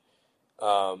vaccinated,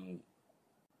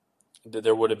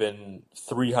 there would have been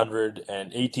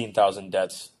 318,000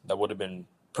 deaths that would have been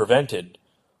prevented.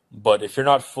 But if you're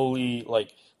not fully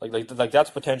like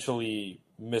that's potentially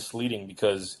misleading,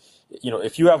 because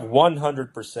if you have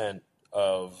 100%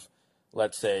 of,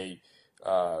 let's say,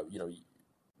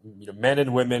 men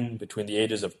and women between the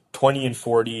ages of 20 and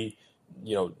 40,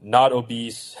 not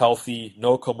obese, healthy,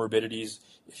 no comorbidities,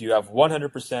 if you have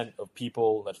 100% of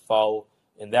people that fall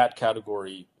in that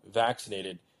category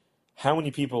vaccinated, how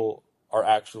many people are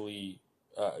actually,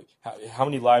 how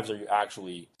many lives are you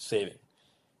actually saving?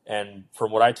 And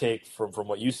from what I take from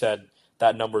what you said,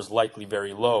 that number is likely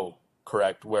very low,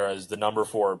 correct? Whereas the number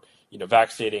for,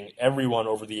 vaccinating everyone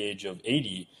over the age of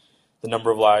 80, the number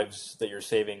of lives that you're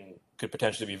saving could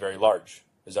potentially be very large.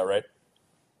 Is that right?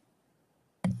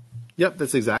 Yep,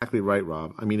 that's exactly right,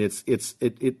 Rob. I mean, it's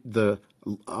the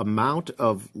amount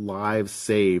of lives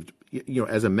saved,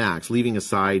 as a max, leaving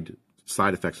aside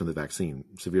side effects from the vaccine,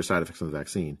 severe side effects from the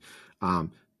vaccine,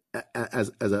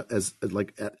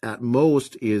 at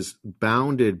most is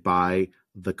bounded by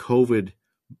the COVID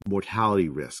mortality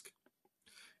risk.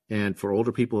 And for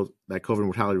older people, that COVID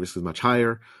mortality risk is much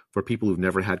higher. For people who've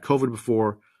never had COVID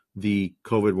before, the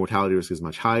COVID mortality risk is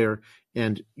much higher.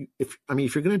 And if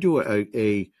you're going to do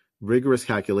a rigorous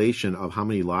calculation of how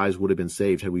many lives would have been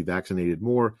saved had we vaccinated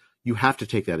more, you have to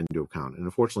take that into account. And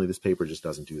unfortunately, this paper just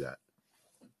doesn't do that.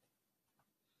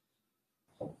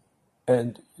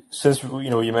 And since,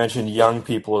 you mentioned young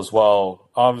people as well,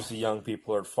 obviously young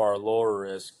people are at far lower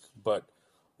risk, but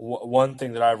one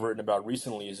thing that I've written about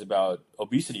recently is about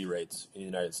obesity rates in the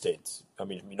United States. I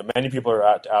mean, many people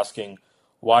are asking,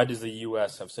 why does the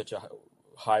U.S. have such a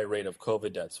high rate of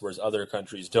COVID deaths, whereas other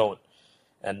countries don't?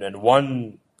 And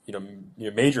one,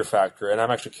 major factor, and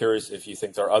I'm actually curious if you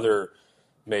think there are other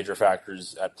major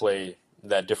factors at play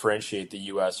that differentiate the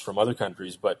U.S. from other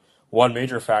countries, but one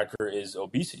major factor is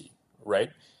obesity, right?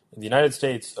 In the United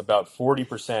States, about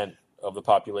 40% of the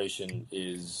population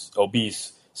is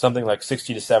obese. Something like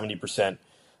 60 to 70%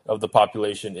 of the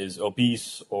population is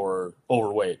obese or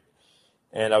overweight.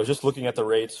 And I was just looking at the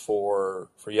rates for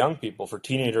young people, for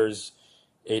teenagers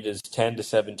ages 10 to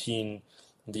 17,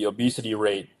 the obesity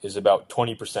rate is about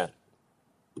 20%.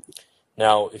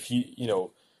 Now, if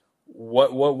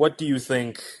what do you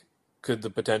think could the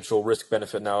potential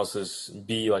risk-benefit analysis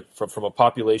be like from a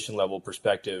population level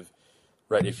perspective,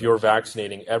 right? If you're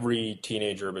vaccinating every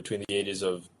teenager between the ages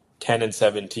of 10 and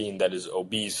 17 that is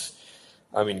obese,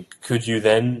 I mean, could you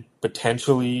then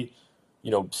potentially,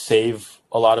 save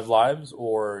a lot of lives,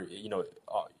 or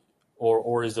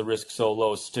or is the risk so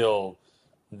low still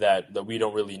that we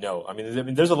don't really know? I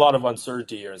mean, there's a lot of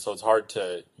uncertainty here, and so it's hard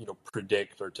to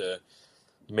predict or to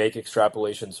make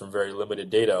extrapolations from very limited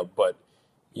data. But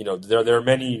there are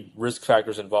many risk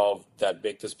factors involved that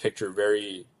make this picture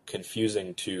very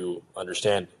confusing to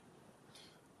understand.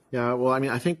 Yeah, well, I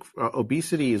mean, I think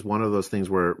obesity is one of those things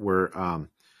where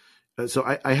so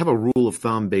I have a rule of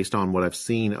thumb based on what I've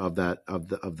seen of the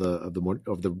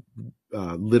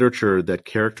literature that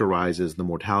characterizes the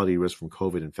mortality risk from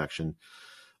COVID infection.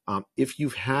 If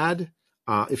you've had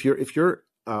if you're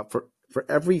for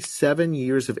every 7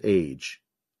 years of age,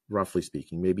 roughly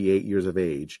speaking, maybe 8 years of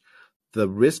age, the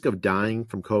risk of dying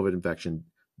from COVID infection,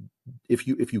 if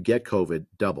you get COVID,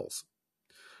 doubles.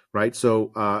 Right.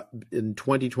 So in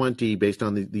 2020, based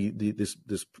on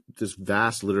this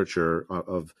vast literature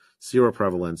of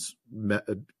seroprevalence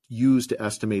used to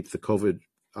estimate the COVID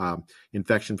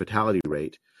infection fatality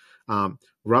rate,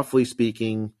 roughly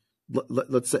speaking,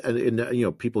 let's say,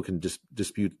 and people can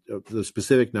dispute the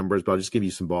specific numbers, but I'll just give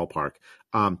you some ballpark.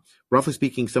 Roughly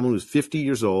speaking, someone who's 50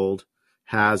 years old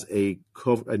has a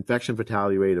infection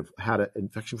fatality rate of about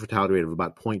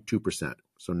 0.2%,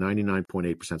 so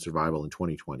 99.8% survival in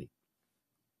 2020.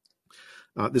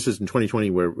 This is in 2020,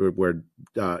 where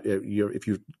if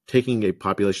you're taking a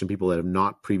population of people that have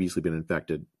not previously been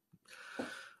infected,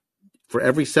 for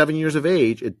every 7 years of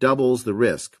age, it doubles the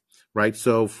risk, right?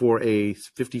 So for a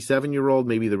 57-year-old,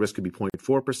 maybe the risk could be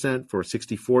 0.4%. For a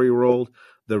 64-year-old,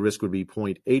 the risk would be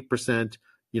 0.8%,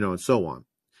 and so on.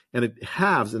 And it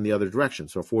halves in the other direction.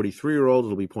 So a 43-year-old,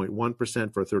 it'll be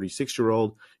 0.1%. For a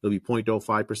 36-year-old, it'll be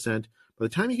 0.05%. By the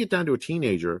time you get down to a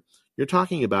teenager, you're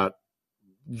talking about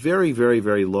very, very,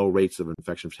 very low rates of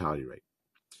infection fatality rate,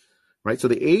 right? So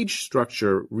the age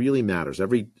structure really matters.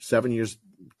 Every 7 years,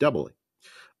 doubling.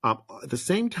 At the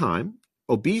same time,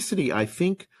 obesity, I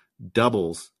think,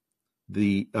 doubles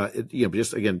the,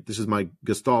 just again, this is my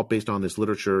gestalt based on this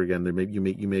literature. Again,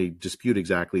 you may dispute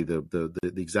exactly the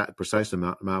exact precise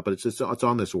amount, but it's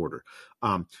on this order.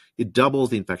 It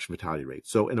doubles the infection fatality rate.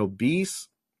 So an obese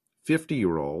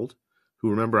 50-year-old,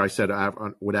 who, remember I said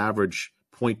would average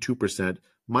 0.2%,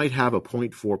 might have a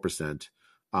 0.4%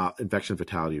 infection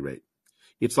fatality rate.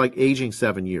 It's like aging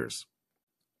 7 years.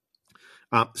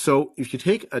 So if you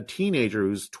take a teenager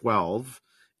who's 12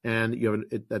 and you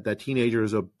have that teenager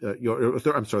is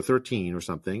 13 or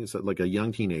something, so like a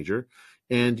young teenager,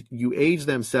 and you age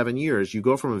them 7 years, you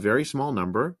go from a very small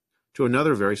number to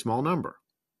another very small number.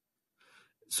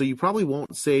 So you probably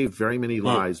won't save very many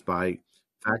lives by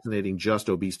vaccinating just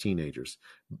obese teenagers.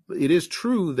 It is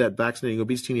true that vaccinating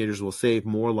obese teenagers will save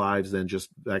more lives than just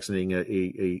vaccinating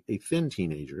a thin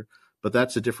teenager, but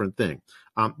that's a different thing.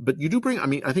 But you do bring,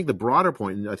 I think the broader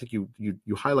point, and I think you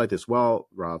highlight this well,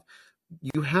 Rob,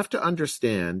 you have to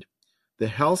understand the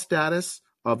health status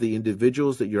of the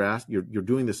individuals that you're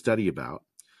doing the study about,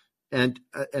 and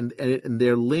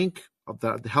their link of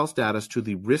the health status to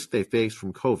the risk they face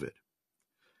from COVID.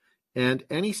 And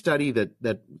any study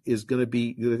that is going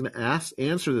to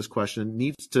answer this question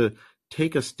needs to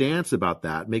take a stance about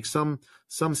that, make some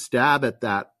stab at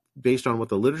that based on what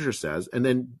the literature says, and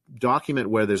then document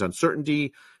where there's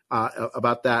uncertainty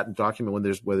about that, and document when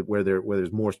there's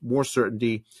more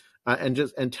certainty,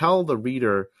 and tell the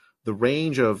reader the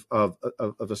range of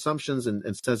assumptions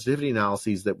and sensitivity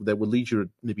analyses that would lead you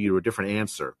maybe to a different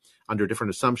answer under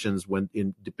different assumptions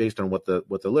based on what the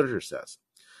literature says.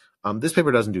 This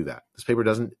paper doesn't do that. This paper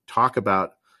doesn't talk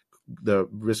about the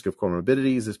risk of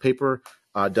comorbidities. This paper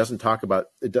doesn't talk about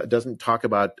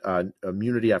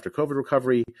immunity after COVID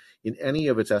recovery in any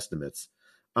of its estimates.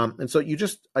 And so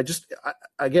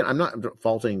again, I'm not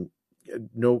faulting.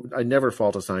 No, I never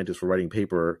fault a scientist for writing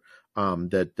paper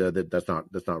that's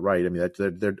not right. I mean,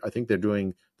 I think they're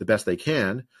doing the best they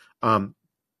can.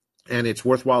 And it's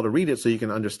worthwhile to read it so you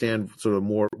can understand sort of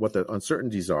more what the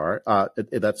uncertainties are.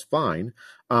 That's fine.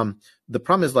 The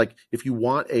problem is, like, if you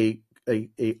want a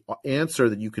answer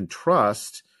that you can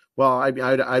trust, well,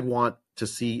 I'd want to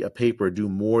see a paper do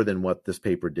more than what this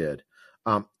paper did.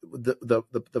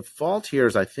 The fault here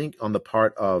is, I think, on the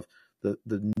part of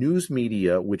the news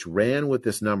media, which ran with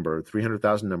this number,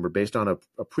 300,000 number, based on a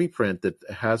preprint that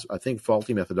has, I think,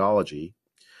 faulty methodology.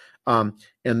 And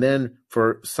then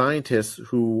for scientists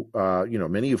who,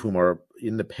 many of whom are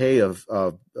in the pay of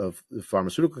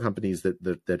pharmaceutical companies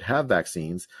that have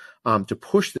vaccines, to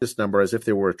push this number as if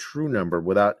there were a true number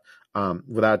without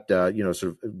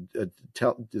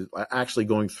actually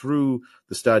going through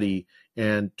the study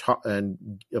and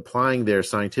applying their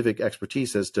scientific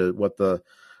expertise as to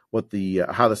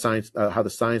how the science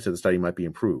of the study might be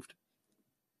improved.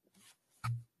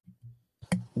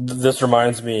 This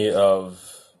reminds me of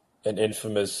an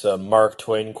infamous Mark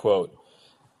Twain quote.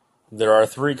 There are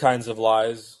three kinds of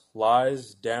lies: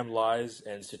 damn lies,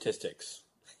 and statistics.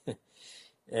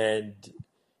 And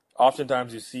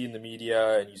oftentimes you see in the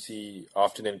media, and you see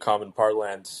often in common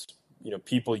parlance,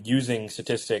 people using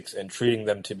statistics and treating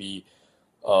them to be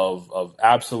of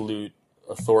absolute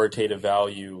authoritative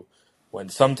value, when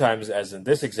sometimes, as in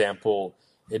this example,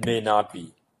 it may not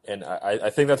be. And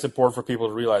I think that's important for people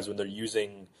to realize when they're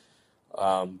using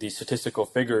these statistical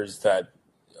figures, that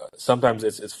sometimes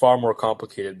it's far more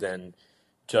complicated than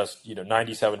just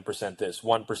 97% this,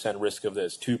 1% risk of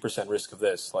this, 2% risk of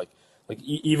this. Like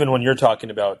even when you're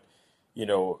talking about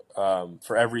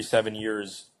for every 7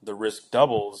 years the risk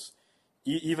doubles,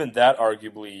 even that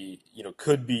arguably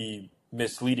could be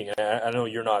misleading. And I know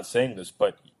you're not saying this,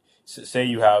 but say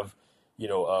you have a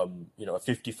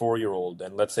 54-year-old,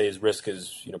 and let's say his risk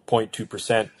is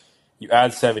 0.2%. You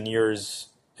add 7 years,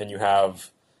 and you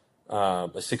have a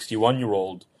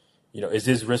 61-year-old. Is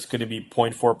his risk going to be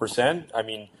 0.4%? I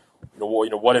mean,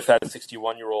 what if that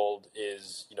 61-year-old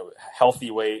is healthy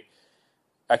weight,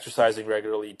 exercising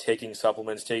regularly, taking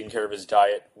supplements, taking care of his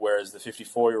diet, whereas the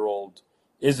 54-year-old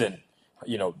isn't?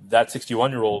 That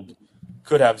 61-year-old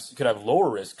could have lower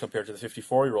risk compared to the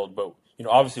 54-year-old. But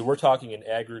obviously, we're talking in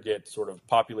aggregate sort of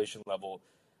population level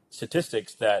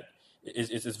statistics that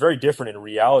is very different in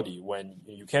reality. When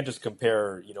you can't just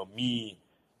compare me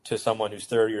to someone who's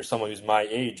 30 or someone who's my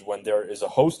age, when there is a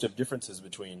host of differences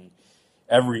between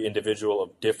every individual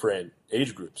of different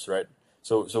age groups, right?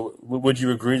 So would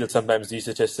you agree that sometimes these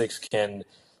statistics can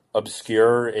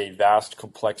obscure a vast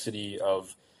complexity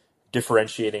of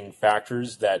differentiating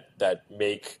factors that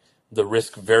make the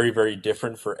risk very, very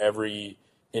different for every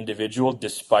individual,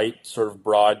 despite sort of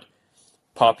broad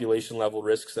population level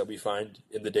risks that we find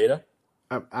in the data?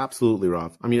 Absolutely,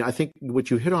 Rob. I mean, I think what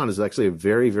you hit on is actually a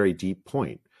very, very deep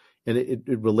point, and it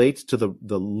relates to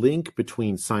the link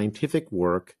between scientific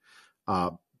work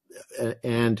uh,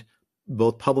 and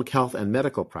both public health and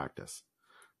medical practice,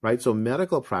 right? So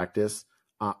medical practice,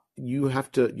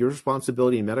 your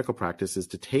responsibility in medical practice is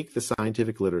to take the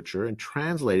scientific literature and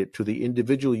translate it to the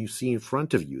individual you see in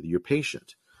front of you, your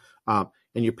patient. And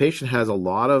your patient has a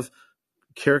lot of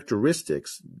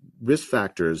characteristics, risk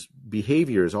factors,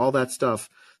 behaviors, all that stuff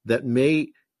that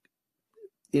may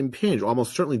impinge,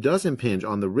 almost certainly does impinge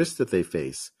on the risks that they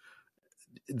face.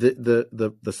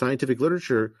 The scientific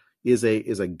literature is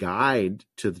a guide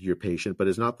to your patient, but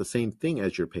is not the same thing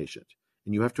as your patient,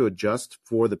 and you have to adjust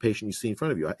for the patient you see in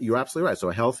front of you. You're absolutely right. So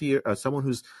a healthier someone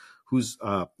who's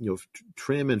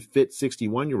trim and fit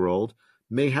 61-year-old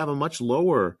may have a much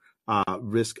lower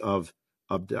risk of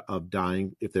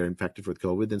dying if they're infected with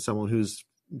COVID than someone who's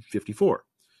 54.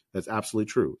 That's absolutely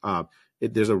true.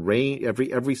 There's a range.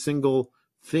 Every single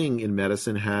thing in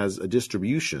medicine has a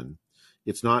distribution.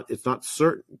 It's not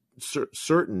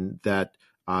certain that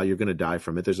you're going to die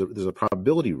from it. There's a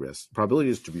probability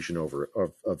distribution of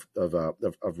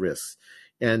risks,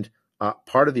 and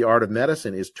part of the art of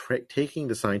medicine is taking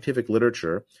the scientific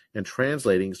literature and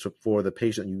translating for the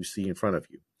patient you see in front of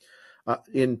you.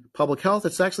 In public health,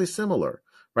 it's actually similar,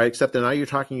 right? Except that now you're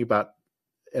talking about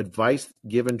advice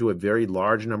given to a very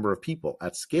large number of people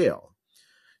at scale.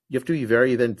 You have to be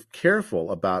very then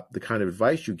careful about the kind of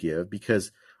advice you give,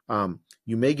 because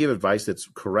you may give advice that's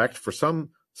correct for some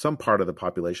part of the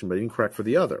population, but incorrect for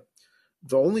the other.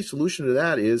 The only solution to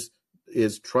that is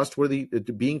trustworthy,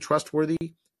 being trustworthy,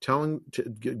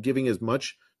 giving as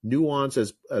much nuance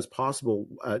as possible,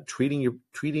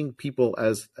 treating people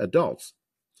as adults.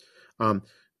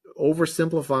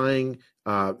 Oversimplifying,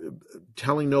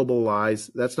 telling noble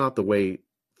lies, that's not the way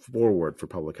forward for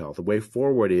public health. The way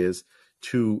forward is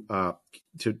to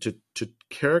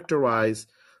characterize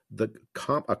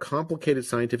a complicated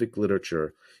scientific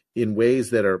literature in ways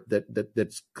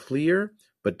that's clear,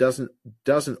 but doesn't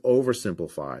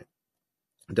oversimplify,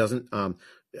 doesn't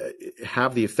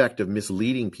have the effect of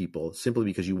misleading people simply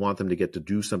because you want them to get to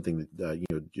do something. For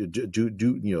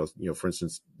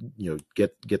instance,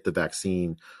 get the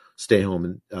vaccine, stay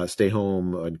home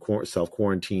and self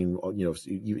quarantine.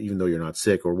 Even though you're not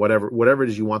sick or whatever it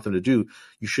is you want them to do,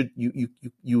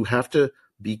 you have to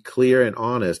be clear and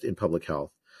honest in public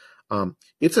health.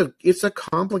 It's a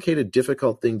complicated,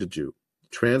 difficult thing to do.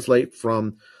 Translate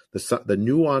from the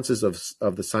nuances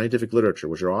of the scientific literature,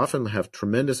 which are often have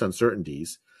tremendous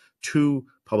uncertainties, to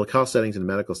public health settings and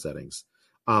medical settings.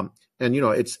 And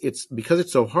it's because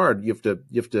it's so hard. You have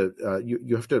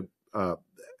to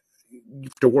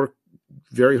work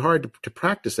very hard to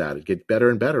practice at it, get better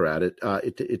and better at it.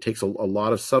 It takes a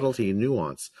lot of subtlety and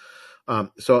nuance.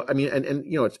 So I mean, and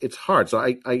it's hard. So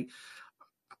I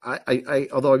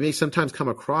although I may sometimes come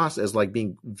across as like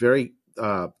being very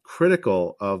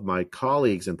critical of my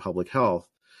colleagues in public health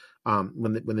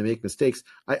when they make mistakes,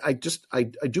 I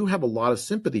do have a lot of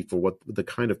sympathy for what the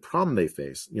kind of problem they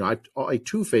face. I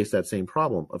too face that same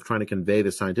problem of trying to convey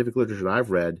the scientific literature that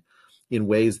I've read in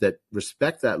ways that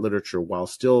respect that literature while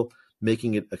still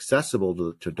making it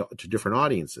accessible to different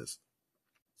audiences.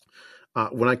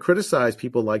 When I criticize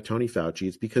people like Tony Fauci,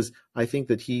 it's because I think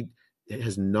that he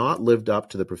has not lived up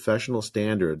to the professional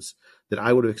standards that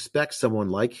I would expect someone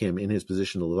like him in his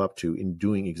position to live up to in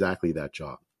doing exactly that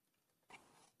job.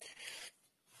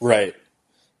 Right.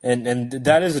 And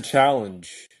that is a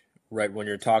challenge, right, when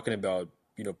you're talking about,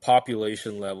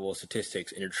 population level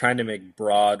statistics and you're trying to make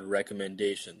broad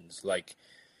recommendations. Like,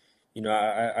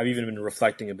 I've even been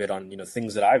reflecting a bit on,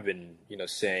 things that I've been,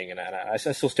 saying, and I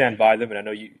still stand by them. And I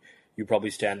know you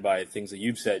probably stand by things that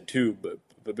you've said too, but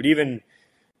even,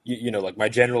 like my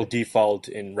general default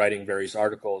in writing various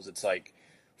articles, it's like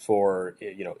for,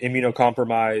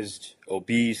 immunocompromised,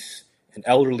 obese, and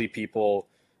elderly people,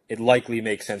 it likely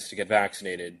makes sense to get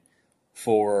vaccinated.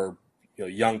 For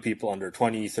young people under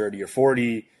 20, 30, or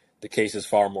 40, the case is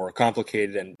far more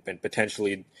complicated and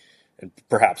potentially and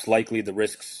perhaps likely the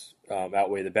risks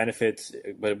outweigh the benefits.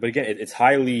 But again, it's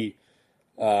highly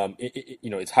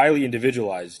it's highly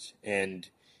individualized, and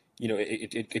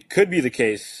it could be the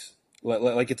case.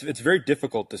 Like it's very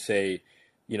difficult to say,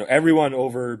 everyone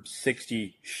over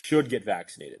 60 should get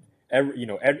vaccinated.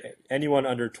 Anyone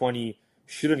under 20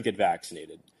 shouldn't get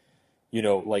vaccinated.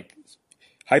 Like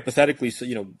hypothetically, so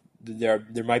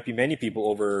there might be many people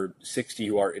over 60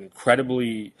 who are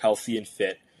incredibly healthy and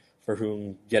fit, for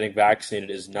whom getting vaccinated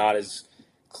is not as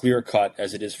clear cut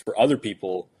as it is for other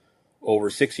people over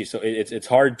 60. So it's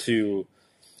hard to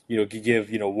give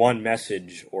one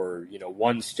message or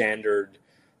one standard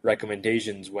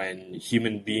recommendations when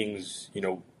human beings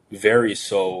vary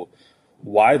so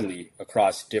widely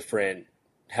across different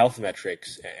health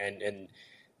metrics, and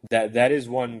that is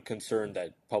one concern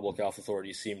that public health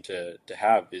authorities seem to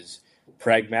have, is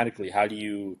pragmatically, how do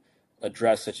you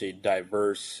address such a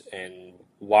diverse and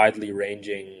widely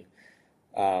ranging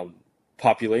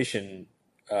population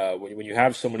when you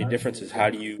have so many differences? How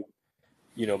do you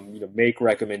make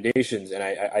recommendations? And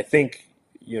I think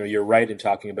you're right in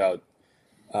talking about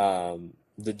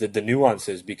the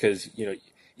nuances, because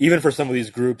even for some of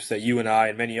these groups that you and I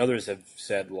and many others have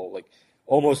said, well, like,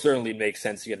 almost certainly makes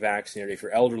sense to get vaccinated if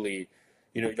you're elderly.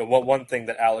 One thing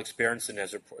that Alex Berenson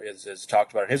has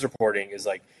talked about in his reporting is,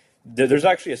 like, there's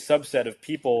actually a subset of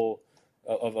people,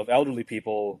 of elderly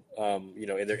people,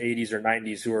 in their 80s or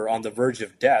 90s, who are on the verge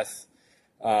of death,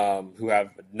 who have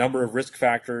a number of risk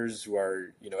factors, who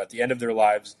are at the end of their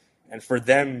lives, and for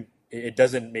them it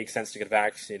doesn't make sense to get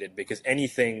vaccinated, because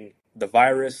anything, the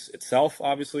virus itself,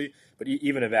 obviously, but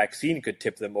even a vaccine could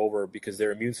tip them over because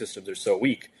their immune systems are so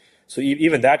weak. So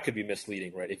even that could be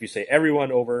misleading, right? If you say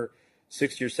everyone over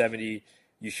 60 or 70,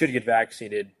 you should get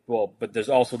vaccinated, well, but there's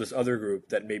also this other group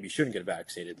that maybe shouldn't get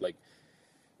vaccinated. Like,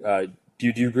 do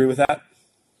you agree with that?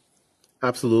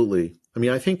 Absolutely. I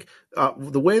mean, I think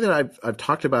the way that I've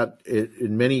talked about it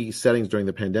in many settings during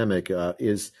the pandemic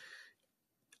is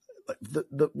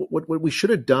what we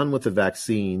should have done with the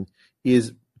vaccine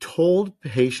is told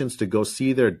patients to go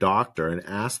see their doctor and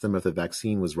ask them if the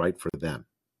vaccine was right for them.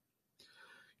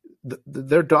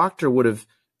 Their doctor would have,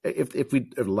 if we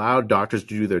allowed doctors to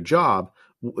do their job,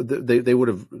 they would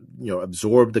have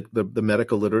absorbed the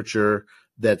medical literature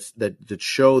that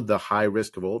showed the high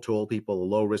risk to old people,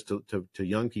 the low risk to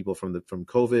young people from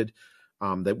COVID.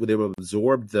 They would have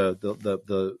absorbed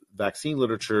the vaccine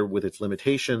literature with its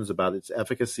limitations about its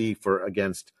efficacy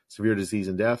against severe disease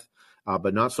and death,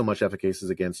 but not so much efficacy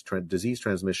against disease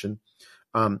transmission.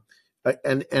 And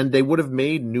they would have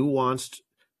made nuanced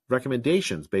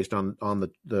recommendations based on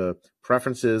the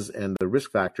preferences and the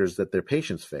risk factors that their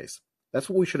patients face. That's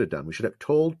what we should have done. We should have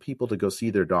told people to go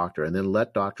see their doctor and then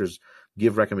let doctors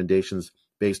give recommendations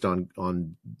based on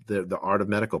the art of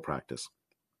medical practice.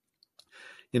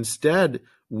 Instead,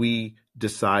 we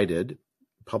decided,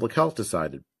 public health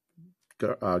decided,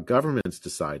 governments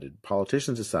decided,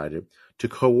 politicians decided to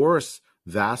coerce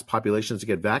vast populations to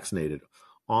get vaccinated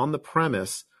on the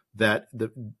premise that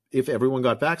if everyone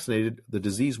got vaccinated, the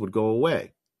disease would go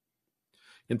away.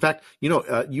 In fact,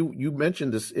 you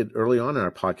mentioned this early on in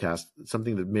our podcast,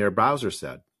 something that Mayor Bowser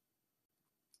said.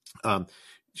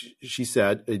 She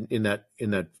said in that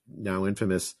now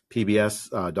infamous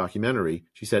PBS documentary,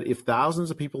 she said, if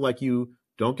thousands of people like you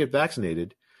don't get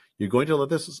vaccinated, you're going to let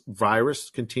this virus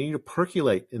continue to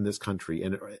percolate in this country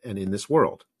and in this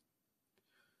world.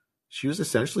 She was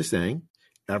essentially saying,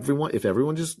 if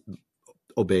everyone just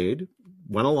obeyed,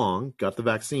 went along, got the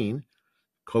vaccine,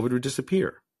 COVID would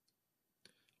disappear.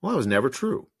 Well, that was never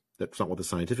true. That's not what the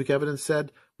scientific evidence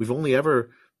said. We've only ever,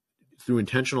 through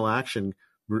intentional action,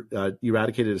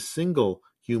 eradicated a single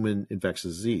human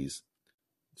infectious disease,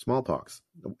 smallpox,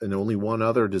 and only one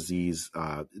other disease.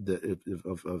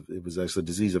 It was actually a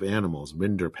disease of animals,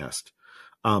 rinderpest.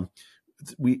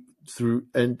 This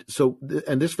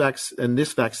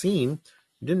vaccine,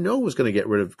 we didn't know it was going to get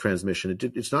rid of transmission.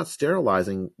 It's not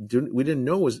sterilizing. We didn't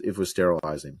know if it was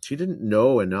sterilizing. She didn't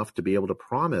know enough to be able to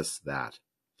promise that.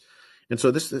 And so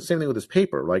the same thing with this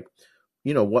paper. Like,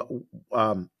 you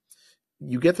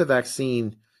get the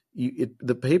vaccine.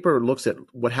 The paper looks at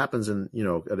what happens in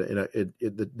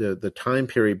the time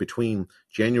period between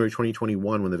January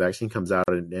 2021 when the vaccine comes out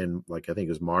and like I think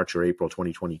it was March or April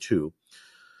 2022.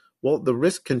 Well, the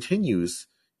risk continues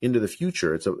into the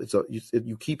future.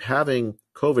 You keep having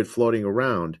COVID floating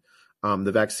around.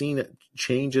 The vaccine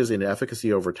changes in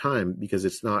efficacy over time because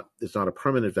it's not a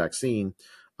permanent vaccine.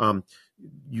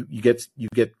 You get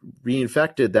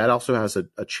reinfected. That also has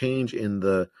a change in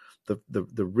the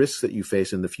risks that you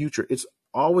face in the future. It's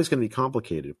always going to be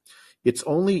complicated. You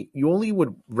only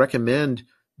would recommend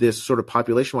this sort of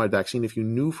population-wide vaccine if you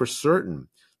knew for certain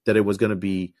that it was going to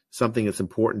be something that's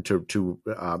important to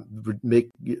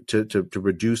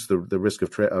reduce the risk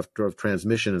of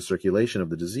transmission and circulation of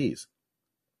the disease.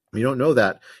 You don't know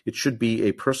that. It should be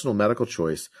a personal medical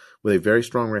choice with a very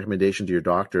strong recommendation to your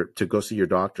doctor to go see your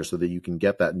doctor so that you can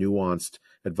get that nuanced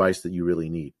advice that you really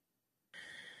need.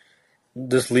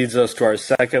 This leads us to our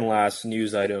second last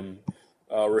news item.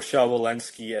 Rochelle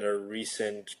Walensky, at a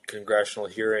recent congressional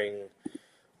hearing,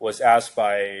 was asked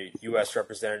by U.S.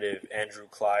 Representative Andrew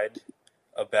Clyde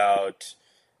about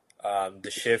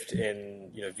the shift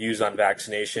in views on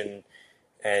vaccination.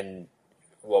 And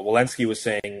Walensky was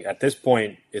saying at this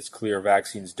point it's clear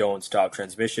vaccines don't stop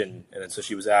transmission. And then so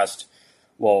she was asked,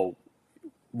 well,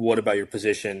 what about your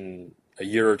position a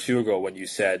year or two ago when you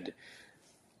said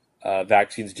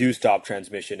vaccines do stop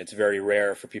transmission? It's very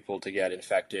rare for people to get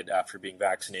infected after being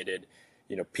vaccinated.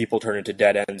 People turn into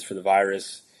dead ends for the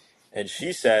virus. And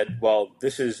she said, well,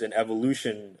 this is an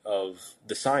evolution of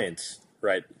the science,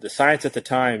 right? The science at the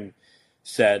time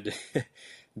said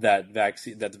that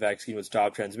the vaccine would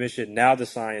stop transmission. Now the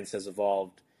science has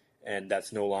evolved, and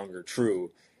that's no longer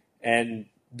true. And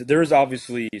there is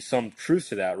obviously some truth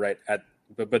to that, right?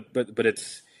 But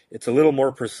it's a little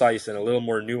more precise and a little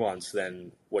more nuanced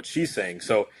than what she's saying.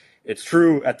 So it's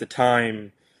true at the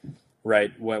time,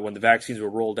 right, when the vaccines were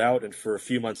rolled out, and for a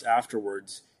few months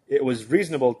afterwards, it was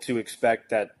reasonable to expect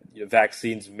that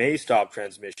vaccines may stop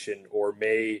transmission or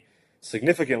may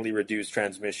significantly reduce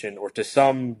transmission, or to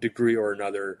some degree or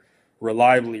another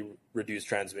reliably reduce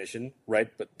transmission, right?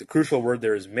 But the crucial word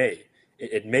there is may.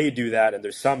 It may do that, and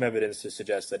there's some evidence to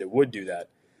suggest that it would do that.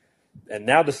 And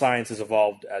now the science has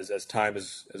evolved as time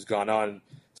has gone on,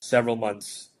 several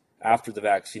months after the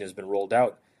vaccine has been rolled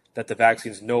out, that the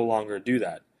vaccines no longer do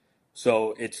that.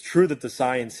 So it's true that the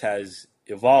science has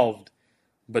evolved,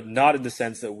 but not in the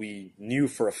sense that we knew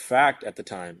for a fact at the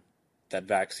time that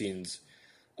vaccines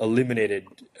eliminated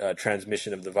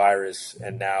transmission of the virus,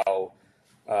 and now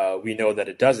we know that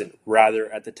it doesn't.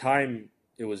 Rather, at the time,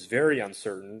 it was very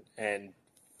uncertain, and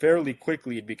fairly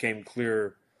quickly it became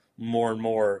clear more and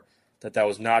more that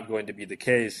was not going to be the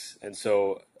case. And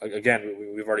so,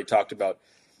 again, we've already talked about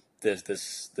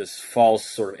this false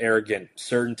sort of arrogant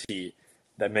certainty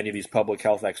that many of these public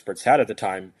health experts had at the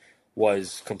time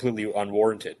was completely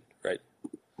unwarranted, right?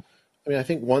 I mean, I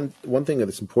think one thing that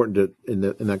is important in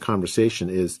that conversation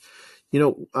is,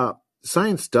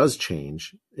 science does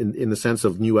change in the sense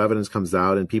of new evidence comes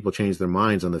out and people change their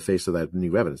minds on the face of that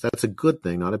new evidence. That's a good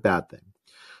thing, not a bad thing.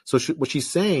 So what she's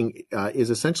saying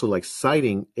is essentially like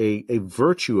citing a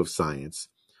virtue of science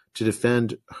to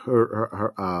defend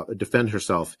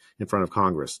herself in front of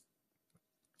Congress.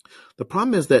 The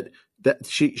problem is that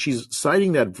she's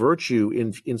citing that virtue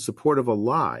in support of a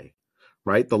lie,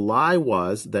 right? The lie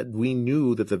was that we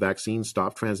knew that the vaccine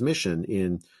stopped transmission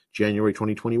in January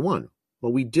 2021.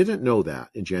 Well, we didn't know that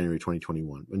in January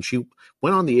 2021. When she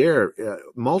went on the air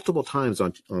multiple times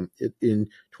in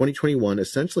 2021,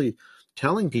 essentially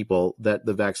telling people that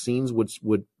the vaccines would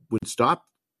stop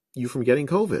you from getting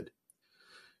COVID.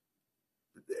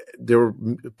 There were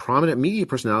prominent media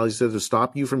personalities that said to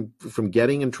stop you from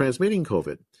getting and transmitting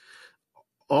COVID.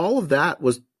 All of that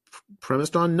was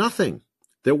premised on nothing.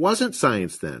 There wasn't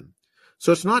science then.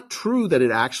 So it's not true that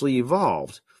it actually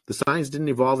evolved. The science didn't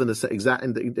evolve in the exact,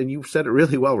 and you said it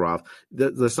really well, Rob.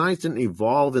 The science didn't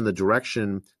evolve in the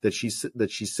direction that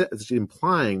she's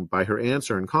implying by her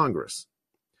answer in Congress.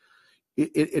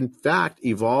 It in fact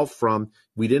evolved from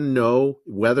we didn't know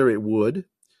whether it would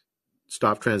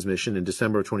stop transmission in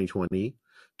December of 2020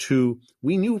 to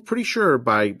we knew pretty sure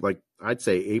by I'd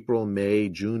say April, May,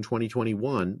 June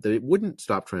 2021 that it wouldn't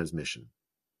stop transmission.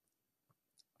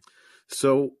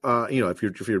 So,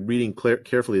 if you're reading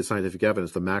carefully the scientific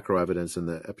evidence, the macro evidence and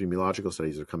the epidemiological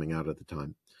studies are coming out at the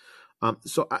time.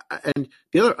 And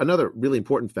another really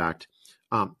important fact,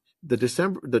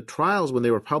 the trials when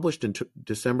they were published in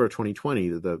December 2020,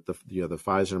 the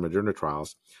Pfizer and Moderna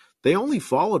trials, they only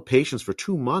followed patients for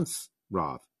 2 months,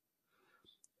 Rob.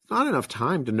 Not enough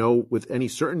time to know with any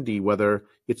certainty whether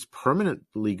it's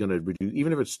permanently going to reduce.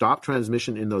 Even if it stopped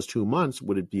transmission in those 2 months,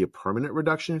 would it be a permanent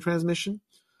reduction in transmission?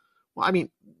 Well, I mean,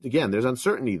 again, there's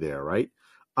uncertainty there, right?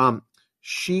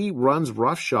 She runs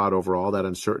roughshod over all that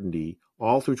uncertainty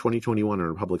all through 2021 in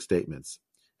her public statements.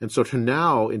 And so to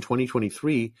now, in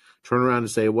 2023, turn around and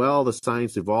say, well, the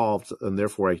science evolved and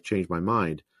therefore I changed my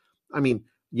mind. I mean,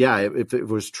 yeah, if it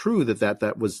was true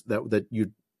that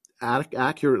you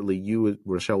accurately,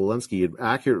 Rochelle Walensky, had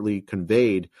accurately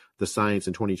conveyed the science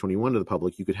in 2021 to the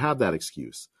public, you could have that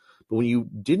excuse. But when you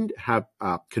didn't have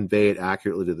convey it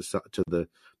accurately to the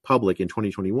public in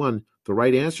 2021, the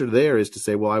right answer there is to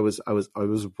say, well, I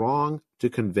was wrong to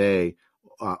convey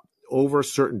over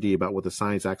certainty about what the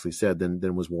science actually said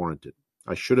than was warranted.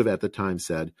 I should have at the time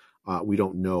said, we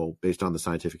don't know based on the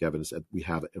scientific evidence that we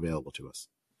have available to us.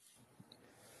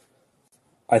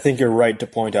 I think you're right to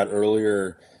point out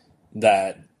earlier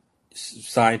that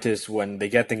scientists, when they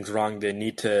get things wrong, they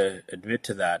need to admit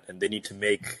to that, and they need to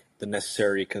make the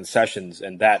necessary concessions,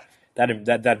 and that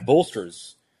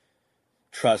bolsters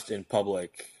trust in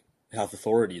public health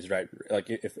authorities, right? Like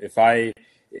if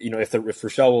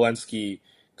Rochelle Walensky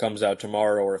comes out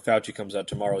tomorrow, or if Fauci comes out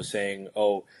tomorrow saying,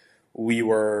 "Oh, we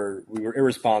were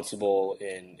irresponsible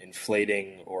in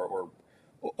inflating or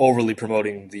overly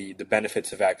promoting the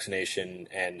benefits of vaccination,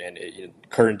 and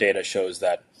current data shows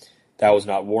that was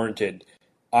not warranted,"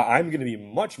 I'm going to be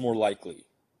much more likely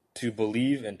to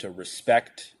believe and to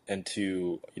respect and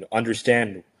to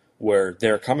understand where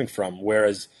they're coming from.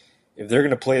 Whereas if they're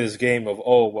going to play this game of,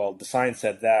 oh, well, the science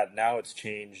said that, now it's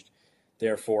changed,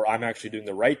 therefore I'm actually doing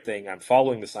the right thing, I'm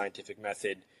following the scientific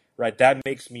method, right? That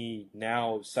makes me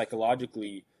now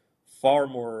psychologically far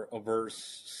more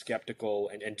averse, skeptical,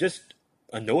 and just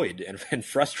annoyed and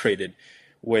frustrated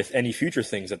with any future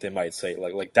things that they might say.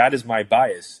 Like that is my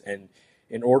bias. And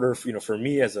in order, for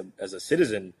me as a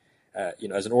citizen,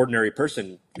 as an ordinary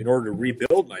person, in order to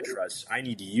rebuild my trust, I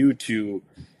need you to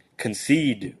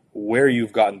concede where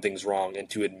you've gotten things wrong and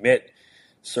to admit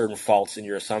certain faults in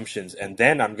your assumptions. And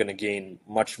then I'm going to gain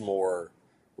much more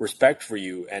respect for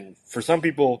you. And for some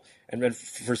people, and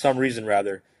for some reason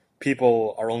rather,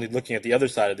 people are only looking at the other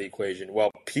side of the equation.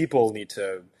 Well, people need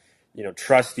to,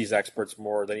 trust these experts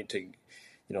more. They need to,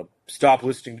 stop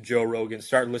listening to Joe Rogan,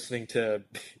 start listening to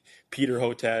Peter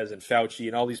Hotez and Fauci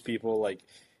and all these people. Like,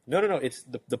 no. It's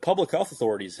the public health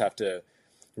authorities have to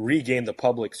regain the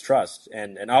public's trust.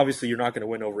 And obviously you're not going to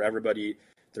win over everybody.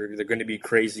 They're going to be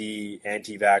crazy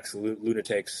anti-vax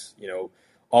lunatics,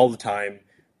 all the time.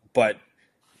 But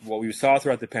what we saw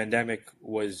throughout the pandemic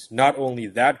was not only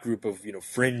that group of,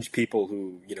 fringe people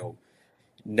who,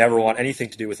 never want anything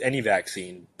to do with any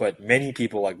vaccine, but many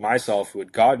people like myself who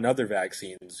had gotten other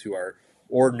vaccines, who are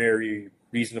ordinary,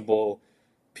 reasonable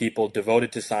people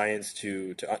devoted to science,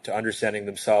 to understanding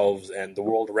themselves and the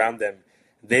world around them.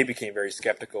 They became very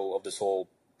skeptical of this whole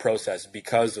process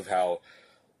because of how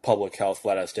public health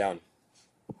let us down.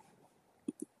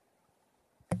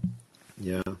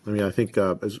 Yeah, I mean, I think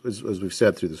as we've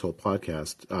said through this whole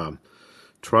podcast,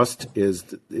 trust is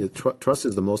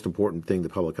the most important thing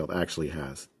that public health actually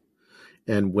has.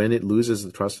 And when it loses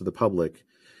the trust of the public,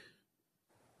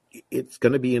 it's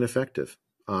going to be ineffective.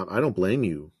 I don't blame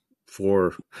you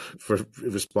for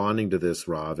responding to this,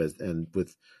 Rav, and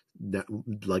with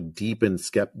like deep in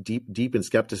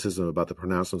skepticism about the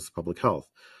pronouncements of public health.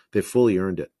 They fully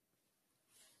earned it.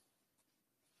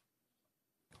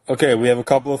 Okay, we have a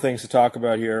couple of things to talk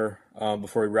about here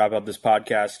before we wrap up this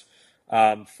podcast.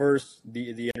 First,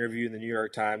 the interview in the New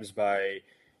York Times by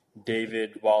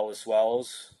David Wallace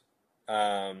Wells.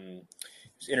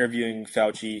 He's interviewing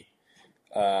Fauci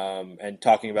and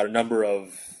talking about a number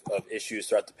of issues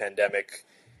throughout the pandemic.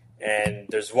 And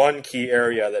there's one key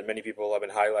area that many people have been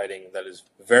highlighting that is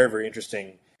very, very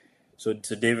interesting. So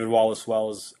David Wallace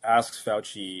Wells asks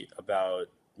Fauci about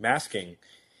masking,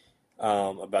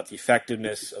 about the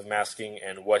effectiveness of masking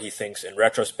and what he thinks in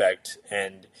retrospect.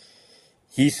 And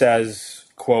he says,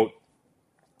 quote,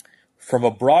 "From a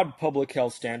broad public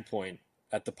health standpoint,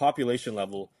 at the population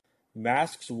level,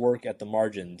 masks work at the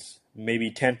margins, maybe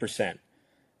 10%.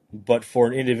 But for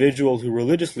an individual who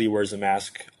religiously wears a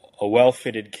mask, a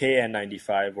well-fitted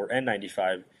KN95 or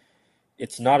N95,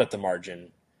 it's not at the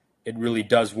margin. It really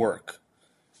does work."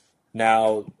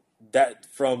 Now, that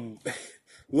from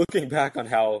looking back on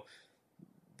how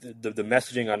the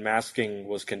messaging on masking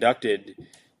was conducted,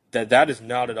 that is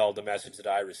not at all the message that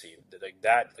I received.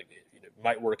 It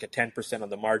might work at 10% on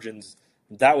the margins.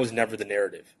 That was never the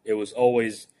narrative. It was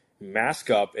always mask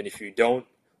up, and if you don't,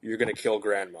 you're going to kill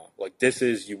grandma. Like,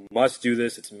 you must do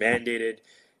this. It's mandated.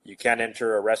 You can't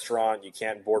enter a restaurant. You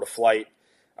can't board a flight.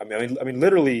 I mean,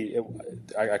 literally,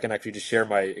 I can actually just share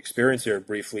my experience here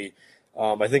briefly.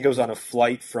 I think I was on a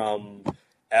flight from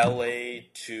LA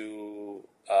to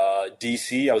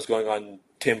DC. I was going on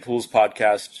Tim Pool's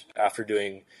podcast after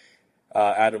doing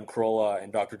Adam Carolla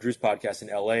and Dr. Drew's podcast in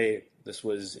LA. This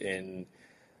was in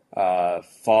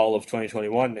fall of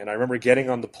 2021. And I remember getting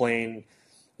on the plane,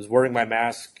 was wearing my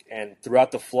mask, and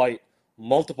throughout the flight,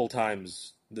 multiple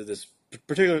times, this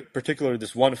particular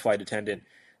this one flight attendant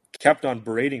kept on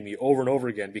berating me over and over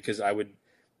again because I would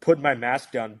put my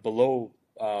mask down below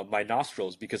my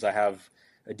nostrils because I have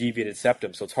a deviated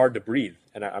septum, so it's hard to breathe.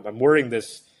 And I'm wearing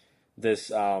this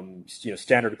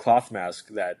standard cloth mask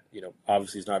that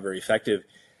obviously is not very effective.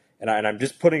 and I'm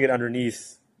just putting it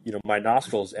underneath, my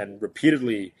nostrils, and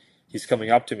repeatedly he's coming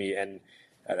up to me, and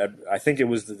I think it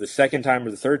was the second time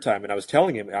or the third time, and I was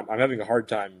telling him I'm having a hard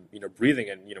time, breathing,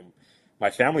 and my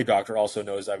family doctor also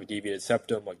knows I have a deviated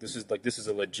septum. This is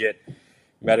a legit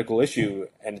medical issue,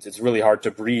 and it's really hard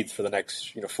to breathe for the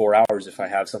next 4 hours if I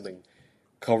have something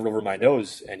covered over my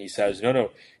nose. And he says,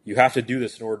 no, you have to do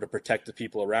this in order to protect the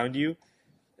people around you.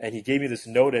 And he gave me this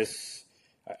notice.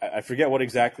 I forget what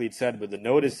exactly it said, but the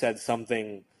notice said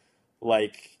something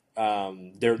like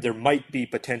there might be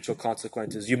potential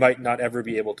consequences. You might not ever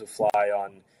be able to fly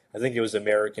on, I think it was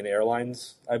American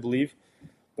Airlines, I believe.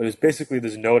 But it's basically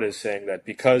this notice saying that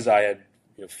because I had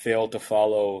failed to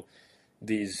follow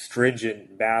these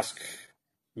stringent mask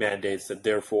mandates, that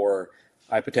therefore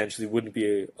I potentially wouldn't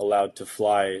be allowed to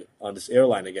fly on this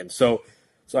airline again. So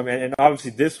I mean, and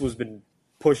obviously this was been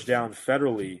pushed down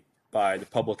federally by the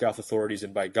public health authorities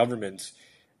and by governments.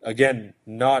 Again,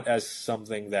 not as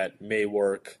something that may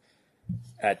work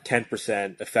at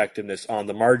 10% effectiveness on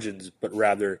the margins, but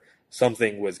rather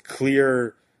something with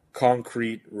clear,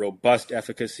 concrete, robust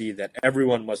efficacy that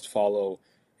everyone must follow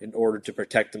in order to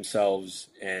protect themselves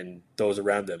and those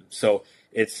around them. So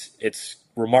it's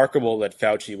remarkable that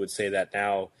Fauci would say that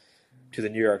now to the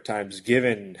New York Times,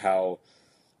 given how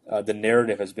the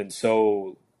narrative has been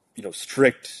so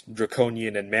strict,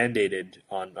 draconian, and mandated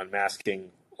on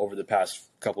masking over the past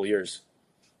couple of years.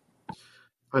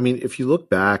 I mean, if you look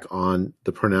back on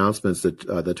the pronouncements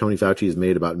that Tony Fauci has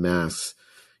made about masks,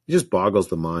 it just boggles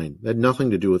the mind. It had nothing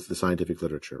to do with the scientific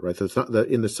literature, right?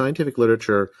 In the scientific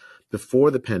literature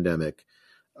before the pandemic,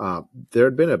 there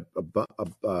had been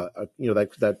the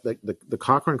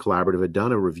Cochrane Collaborative had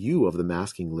done a review of the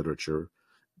masking literature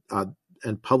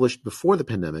and published before the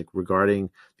pandemic regarding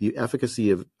the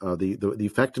efficacy of the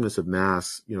effectiveness of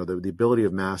masks, the ability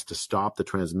of masks to stop the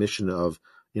transmission of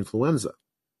influenza.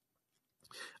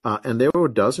 And there were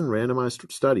a dozen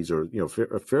randomized studies, or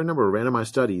a fair number of randomized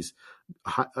studies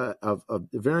of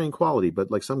varying quality,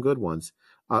 but like some good ones,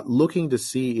 looking to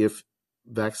see if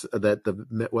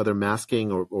whether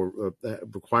masking or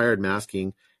required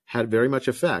masking had very much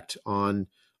effect on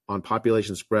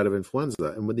population spread of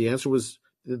influenza. And when the answer was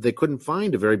they couldn't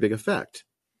find a very big effect.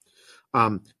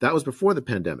 That was before the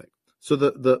pandemic. So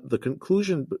the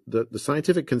conclusion, the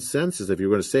scientific consensus, if you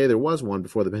were going to say there was one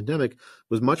before the pandemic,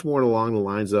 was much more along the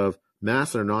lines of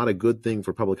masks are not a good thing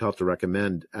for public health to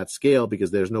recommend at scale because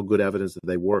there's no good evidence that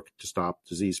they work to stop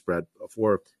disease spread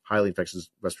for highly infectious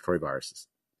respiratory viruses.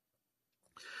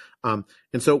 And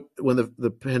so when the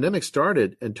pandemic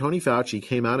started and Tony Fauci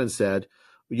came out and said,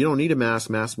 you don't need a mask.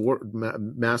 Masks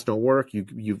don't work.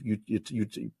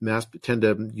 Masks tend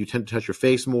to touch your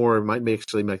face more. It might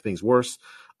actually make things worse.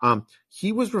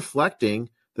 He was reflecting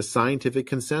the scientific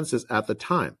consensus at the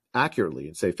time accurately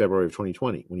in, say, February of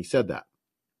 2020 when he said that.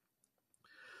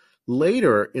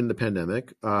 Later in the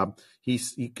pandemic, he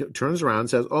turns around and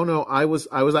says, "Oh no, I was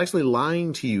actually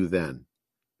lying to you then.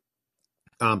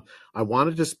 I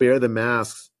wanted to spare the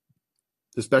masks,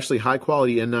 especially high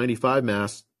quality N95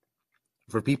 masks,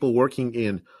 for people working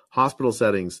in hospital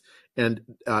settings, and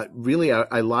really,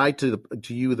 I lied to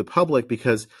you, the public,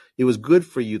 because it was good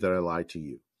for you that I lied to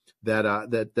you. That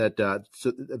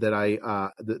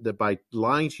by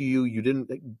lying to you, you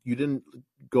didn't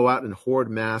go out and hoard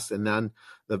masks, and then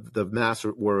the masks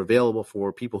were available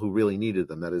for people who really needed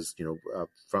them. That is,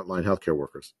 frontline healthcare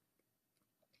workers."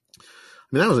 I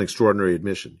mean, that was an extraordinary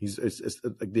admission. He's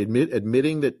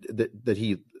admitting that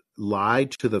he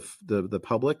lied to the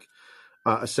public.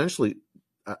 Essentially,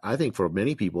 I think for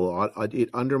many people, it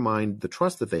undermined the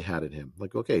trust that they had in him.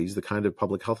 Like, okay, he's the kind of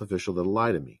public health official that'll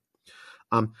lie to me.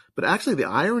 But actually, the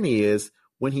irony is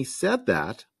when he said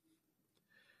that,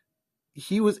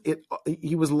 he was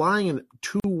lying in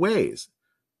two ways.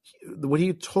 What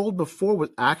he told before was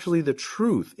actually the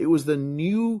truth. It was the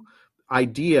new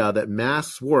idea that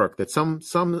masks work, that some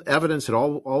evidence had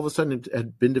all of a sudden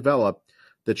had been developed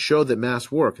that showed that masks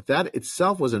work. That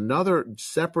itself was another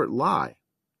separate lie.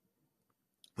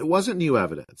 It wasn't new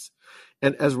evidence.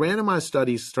 And as randomized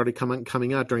studies started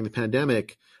coming out during the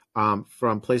pandemic,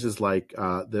 from places like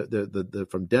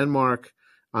from Denmark,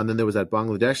 and then there was that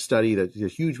Bangladesh study, the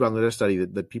huge Bangladesh study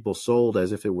that people sold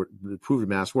as if it were proved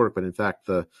mass work, but in fact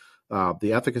the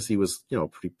efficacy was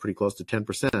pretty close to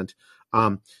 10%.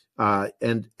 And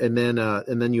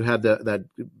then you had that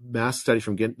mass study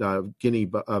from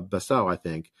Guinea-Bissau, I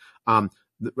think.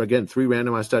 Again, 3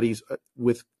 randomized studies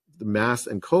with the mass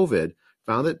and COVID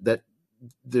found that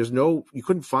you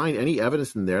couldn't find any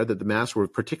evidence in there that the masks were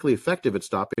particularly effective at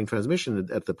stopping transmission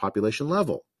at the population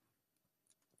level.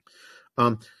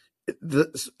 And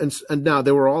now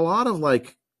there were a lot of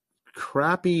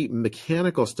crappy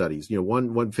mechanical studies.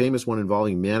 One famous one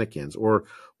involving mannequins, or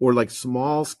like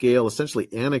small scale,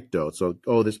 essentially anecdotes. So,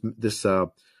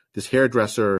 this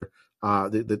hairdresser.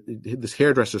 This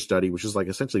hairdresser study, which is like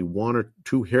essentially one or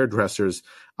two hairdressers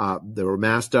that were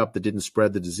masked up that didn't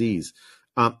spread the disease.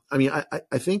 I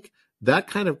think that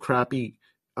kind of crappy,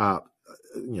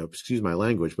 excuse my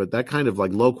language, but that kind of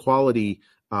like low quality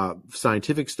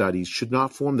scientific studies should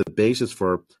not form the basis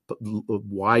for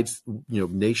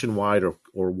nationwide or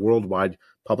worldwide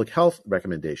public health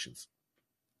recommendations.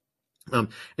 And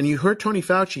you heard Tony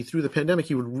Fauci through the pandemic,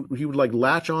 he would like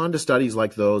latch on to studies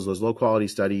like those low quality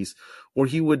studies, or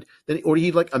he'd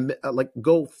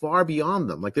go far beyond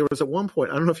them. Like there was at one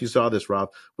point, I don't know if you saw this, Rob,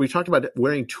 where he talked about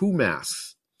wearing two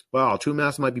masks. Well, two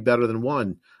masks might be better than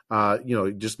one.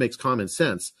 It just makes common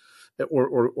sense.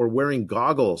 Or wearing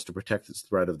goggles to protect the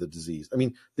spread of the disease. I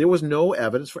mean, there was no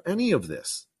evidence for any of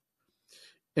this.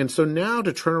 And so now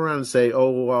to turn around and say,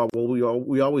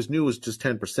 we always knew it was just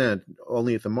 10%,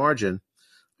 only at the margin.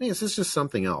 I mean, it's just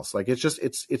something else. Like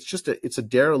it's a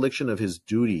dereliction of his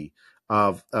duty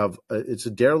it's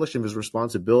a dereliction of his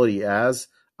responsibility as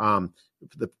a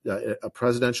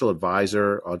presidential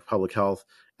advisor on public health,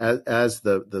 as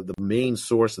the main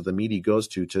source that the media goes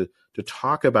to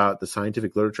talk about the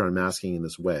scientific literature on masking in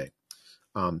this way.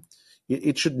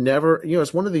 It should never,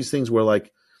 it's one of these things where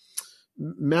like,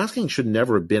 masking should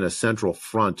never have been a central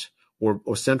front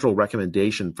or central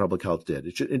recommendation public health did.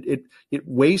 It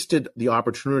wasted the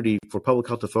opportunity for public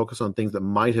health to focus on things that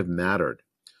might have mattered.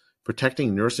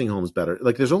 Protecting nursing homes better.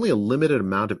 Like there's only a limited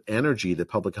amount of energy that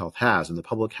public health has, and the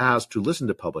public has to listen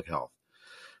to public health.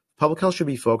 Public health should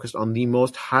be focused on the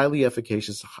most highly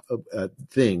efficacious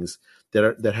things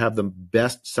that have the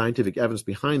best scientific evidence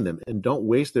behind them, and don't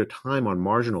waste their time on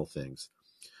marginal things.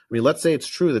 I mean, let's say it's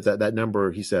true that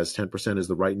number, he says 10% is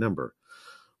the right number.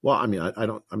 Well, I mean, I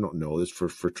don't know this for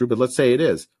true, but let's say it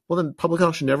is. Well, then public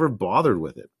health should never have bothered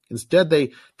with it. Instead,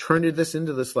 they turned this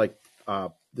into this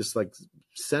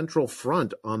central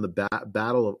front on the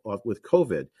battle with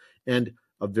COVID, and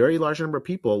a very large number of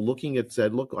people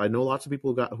said, look, I know lots of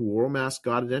people who wore masks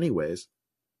got it anyways,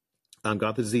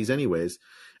 got the disease anyways.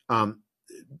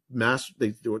 Masks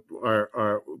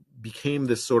became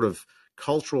this sort of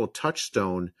cultural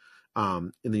touchstone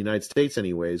in the United States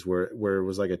anyways, where it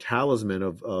was like a talisman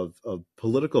of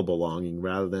political belonging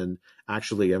rather than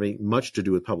actually having much to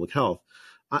do with public health.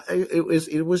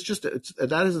 It was just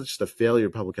that is just a failure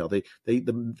of public health.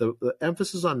 The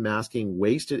emphasis on masking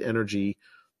wasted energy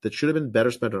that should have been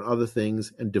better spent on other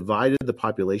things, and divided the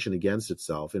population against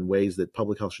itself in ways that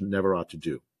public health should never ought to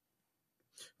do.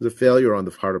 It was a failure on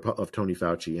the part of Tony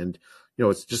Fauci, and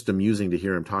it's just amusing to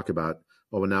hear him talk about,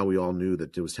 well, now we all knew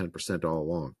that it was 10% all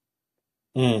along.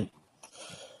 I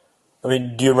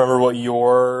mean, do you remember what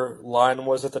your line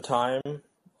was at the time?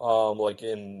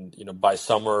 By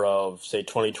summer of, say,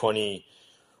 2020,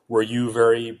 were you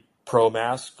very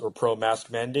pro-mask or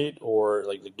pro-mask mandate,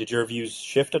 or did your views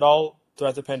shift at all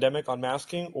throughout the pandemic on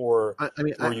masking, or I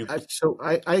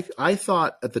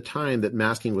thought at the time that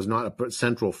masking was not a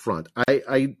central front.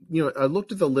 I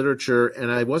looked at the literature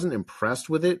and I wasn't impressed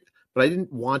with it, but I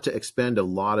didn't want to expend a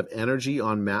lot of energy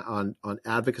on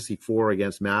advocacy for or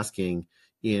against masking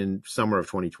in summer of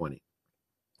 2020.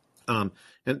 And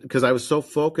because I was so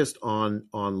focused on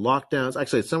lockdowns,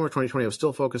 actually, in summer of 2020, I was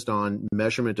still focused on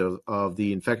measurement of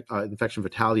the infection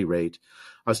fatality rate.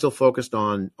 I was still focused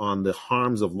on the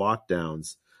harms of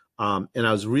lockdowns, and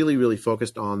I was really, really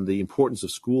focused on the importance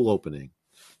of school opening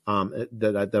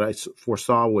that I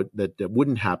foresaw that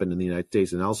wouldn't happen in the United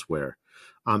States and elsewhere.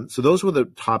 So those were the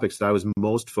topics that I was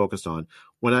most focused on.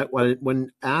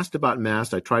 When asked about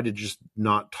masks, I tried to just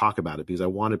not talk about it because I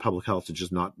wanted public health to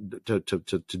just not to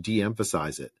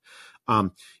de-emphasize it.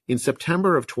 In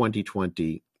September of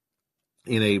 2020,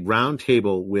 in a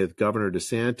roundtable with Governor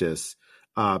DeSantis,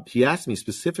 he asked me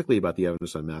specifically about the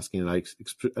evidence on masking,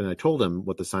 and I told him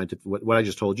what I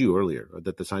just told you earlier,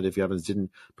 that the scientific evidence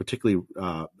didn't particularly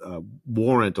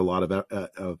warrant a lot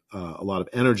of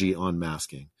energy on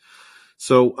masking.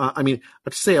 So, I have to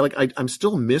say, I'm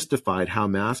still mystified how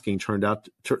masking turned out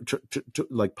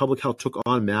to public health took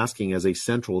on masking as a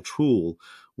central tool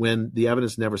when the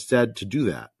evidence never said to do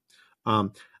that.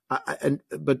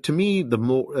 But to me, in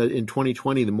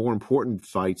 2020, the more important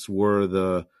fights were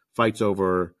the fights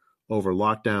over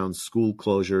lockdowns, school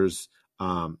closures,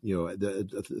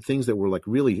 the things that were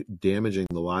really damaging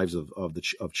the lives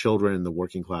of children, the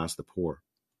working class, the poor.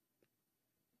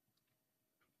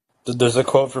 There's a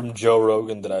quote from Joe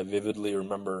Rogan that I vividly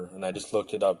remember, and I just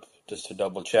looked it up just to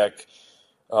double check.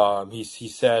 He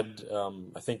said,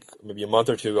 I think maybe a month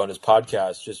or two ago on his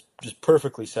podcast, just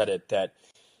perfectly said it, that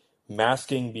masks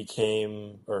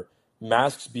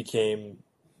became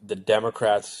the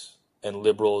Democrats and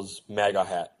liberals' MAGA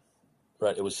hat,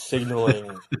 right? It was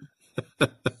signaling,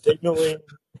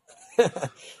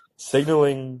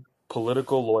 signaling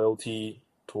political loyalty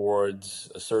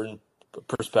towards a certain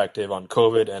perspective on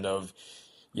COVID and of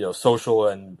social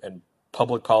and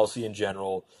public policy in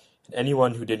general.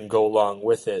 Anyone who didn't go along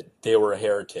with it, they were a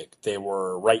heretic. They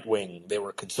were right wing. They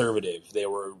were conservative. They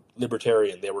were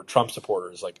libertarian. They were Trump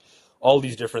supporters. Like all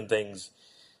these different things.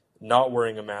 Not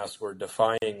wearing a mask or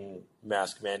defying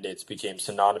mask mandates became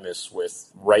synonymous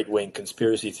with right wing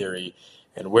conspiracy theory,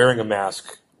 and wearing a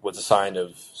mask was a sign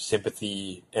of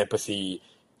sympathy, empathy,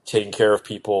 taking care of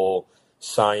people,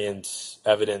 science,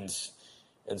 evidence.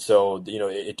 And so,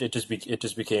 it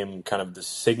just became kind of the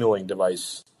signaling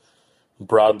device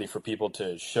broadly for people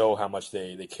to show how much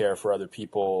they care for other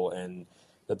people and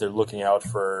that they're looking out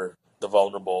for the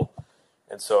vulnerable.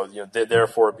 And so,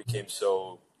 therefore it became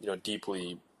so,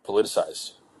 deeply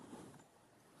politicized.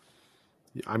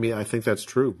 I mean, I think that's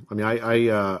true. I mean,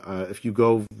 if you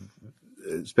go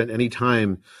spend any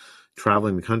time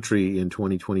traveling the country in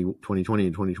 2020 and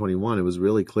 2021, it was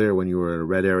really clear when you were in a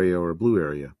red area or a blue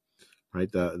area,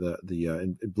 right?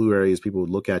 In blue areas, people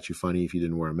would look at you funny if you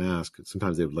didn't wear a mask.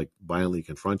 Sometimes they would like violently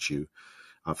confront you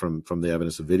from the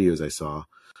evidence of videos I saw.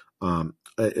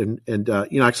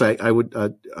 Actually,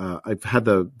 I've had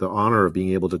the honor of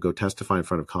being able to go testify in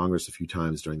front of Congress a few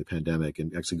times during the pandemic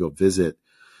and actually go visit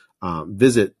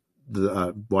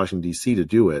the Washington D.C. to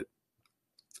do it.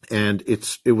 And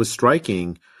it was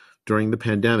striking during the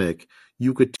pandemic.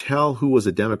 You could tell who was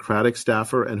a Democratic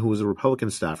staffer and who was a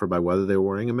Republican staffer by whether they were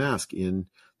wearing a mask in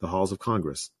the halls of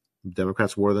Congress. The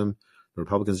Democrats wore them. The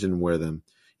Republicans didn't wear them.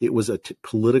 It was a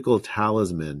political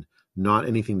talisman, not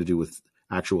anything to do with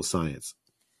actual science.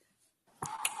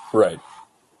 Right.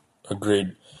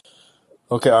 Agreed.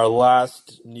 Okay, our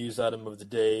last news item of the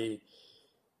day,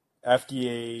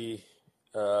 FDA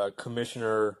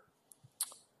Commissioner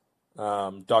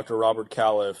Dr. Robert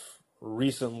Califf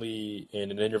recently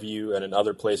in an interview and in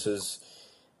other places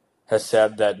has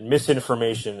said that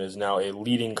misinformation is now a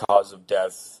leading cause of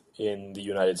death in the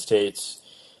United States,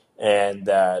 and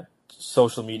that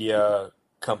social media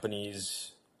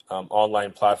companies,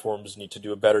 online platforms need to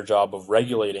do a better job of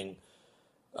regulating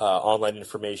online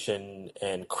information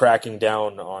and cracking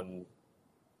down on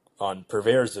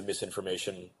purveyors of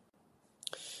misinformation.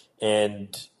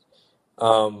 And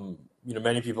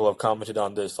many people have commented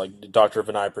on this, like Dr.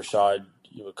 Vinay Prasad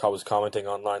was commenting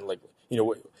online, like,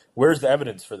 where's the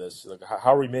evidence for this? Like,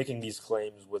 how are we making these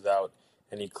claims without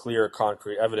any clear,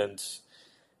 concrete evidence?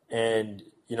 And,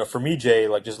 for me, Jay,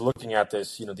 like just looking at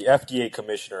this, the FDA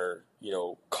commissioner,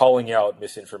 calling out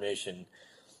misinformation.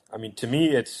 I mean, to me,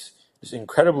 it's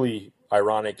incredibly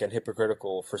ironic and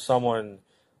hypocritical for someone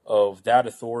of that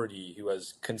authority who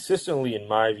has consistently, in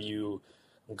my view,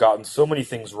 gotten so many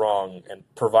things wrong and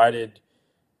provided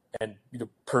and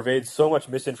purveyed so much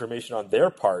misinformation on their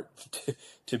part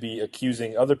to be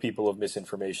accusing other people of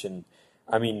misinformation.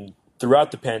 I mean,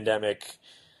 throughout the pandemic,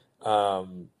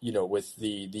 with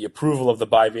the approval of the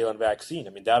bivalent vaccine,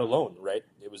 I mean, that alone, right?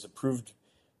 It was approved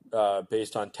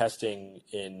based on testing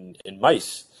in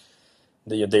mice.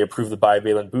 They approved the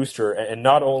bivalent booster, and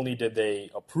not only did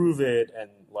they approve it and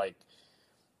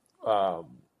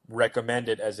recommend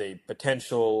it as a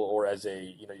potential or as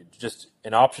a just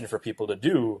an option for people to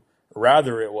do,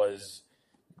 rather it was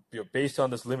based on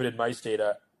this limited mice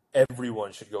data,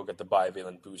 everyone should go get the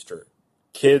bivalent booster.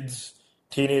 Kids,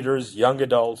 teenagers, young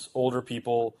adults, older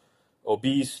people,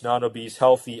 obese, non-obese,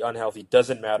 healthy, unhealthy,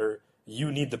 doesn't matter. You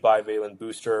need the bivalent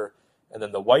booster. And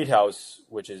then the White House,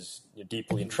 which is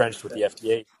deeply entrenched with the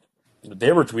FDA,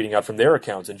 they were tweeting out from their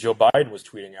accounts, and Joe Biden was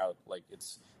tweeting out like,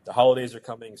 it's the holidays are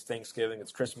coming, it's Thanksgiving,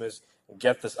 it's Christmas,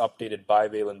 get this updated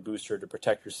bivalent booster to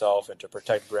protect yourself and to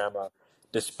protect grandma,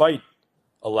 despite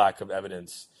a lack of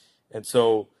evidence. And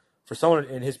so for someone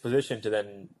in his position to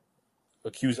then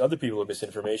accuse other people of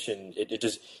misinformation,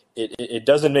 it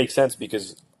doesn't make sense,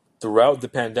 because throughout the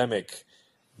pandemic,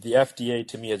 the FDA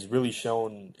to me has really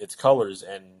shown its colors,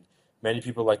 and many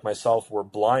people like myself were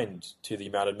blind to the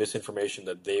amount of misinformation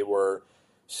that they were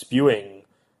spewing.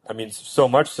 I mean, so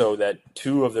much so that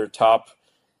two of their top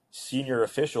senior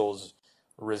officials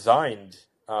resigned.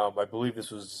 I believe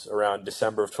this was around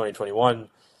December of 2021.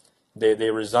 They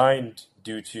resigned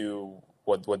due to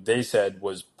what they said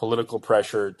was political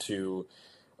pressure to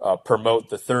promote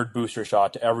the third booster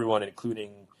shot to everyone,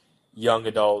 including young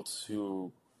adults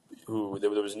who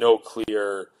there was no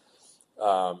clear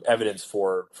evidence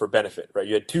for benefit. Right,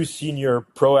 you had two senior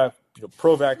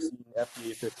pro-vaccine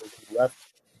FDA officials who left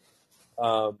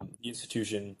the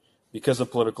institution because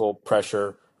of political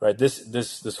pressure, right?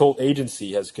 This whole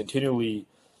agency has continually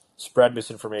spread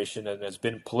misinformation and has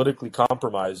been politically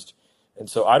compromised. And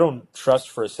so I don't trust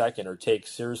for a second or take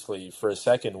seriously for a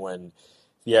second when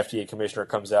the FDA commissioner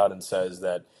comes out and says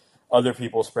that other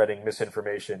people spreading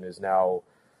misinformation is now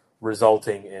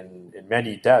resulting in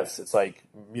many deaths. It's like,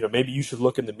 maybe you should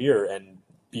look in the mirror and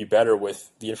be better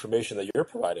with the information that you're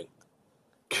providing.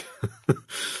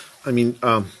 I mean,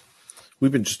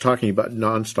 we've been just talking about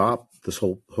nonstop this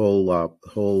whole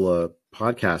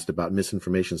podcast about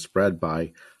misinformation spread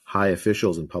by high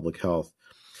officials in public health.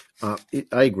 I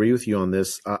agree with you on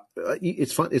this.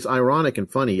 It's fun. It's ironic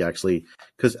and funny, actually,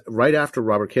 because right after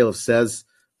Robert Califf says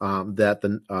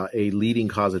that a leading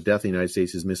cause of death in the United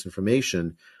States is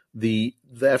misinformation, the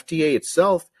FDA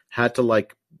itself had to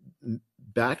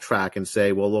backtrack and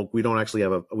say, well, look, we don't actually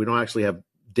have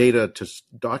data to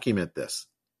document this.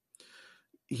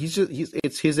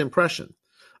 It's his impression.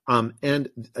 And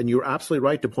you're absolutely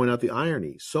right to point out the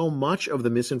irony. So much of the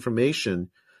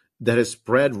misinformation that has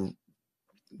spread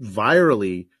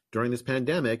virally during this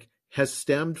pandemic has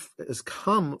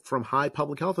come from high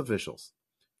public health officials,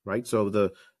 right? So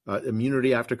the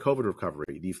immunity after COVID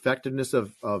recovery, the effectiveness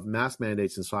of mask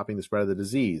mandates in stopping the spread of the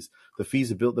disease, the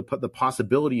feasibility, the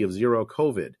possibility of zero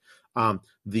COVID,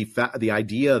 the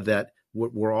idea that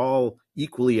we're all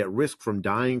equally at risk from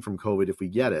dying from COVID if we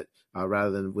get it,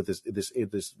 rather than with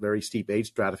this very steep age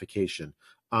stratification.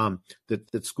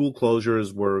 That school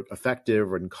closures were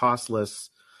effective and costless.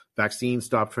 Vaccines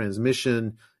stop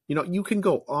transmission. You can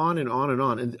go on and on and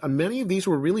on. And many of these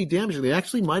were really damaging.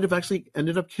 They might have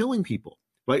ended up killing people,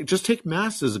 right? Just take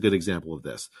masks as a good example of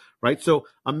this, right? So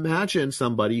imagine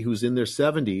somebody who's in their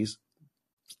 70s,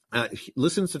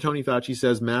 listens to Tony Fauci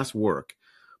says masks work,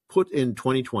 put in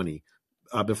 2020,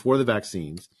 before the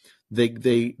vaccines. They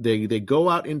go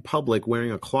out in public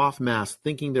wearing a cloth mask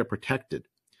thinking they're protected,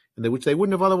 which they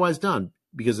wouldn't have otherwise done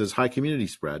because there's high community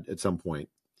spread at some point.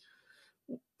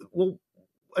 Well,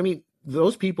 I mean,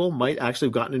 those people might actually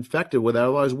have gotten infected where they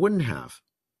otherwise wouldn't have.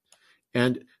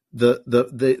 And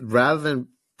the rather than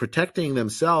protecting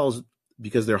themselves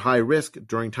because they're high risk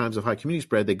during times of high community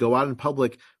spread, they go out in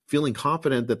public feeling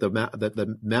confident that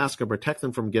the mask can protect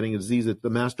them from getting a disease that the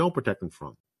mask don't protect them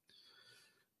from.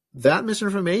 That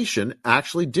misinformation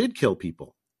actually did kill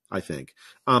people, I think.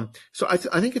 So I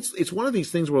think it's one of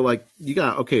these things where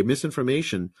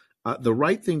misinformation. The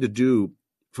right thing to do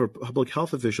for public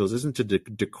health officials isn't to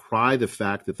decry the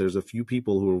fact that there's a few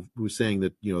people who are saying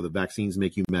that the vaccines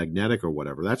make you magnetic or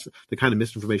whatever. That's the kind of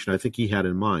misinformation I think he had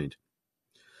in mind.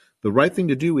 The right thing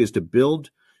to do is to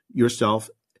build yourself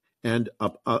and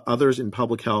others in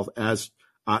public health as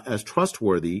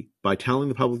trustworthy by telling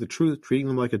the public the truth, treating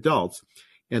them like adults.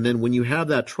 And then when you have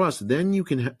that trust, then you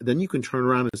can turn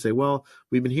around and say, well,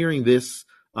 we've been hearing this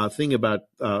thing about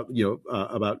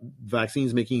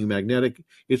vaccines making you magnetic.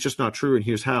 It's just not true, and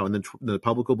here's how. And then the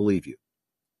public will believe you.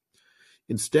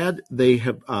 Instead, they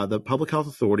have the public health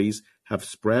authorities have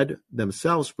spread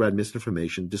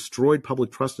misinformation, destroyed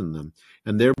public trust in them,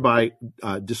 and thereby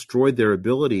destroyed their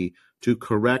ability to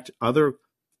correct other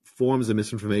forms of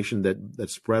misinformation that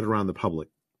spread around the public.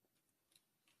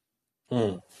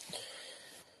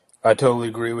 I totally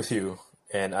agree with you,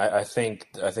 and I think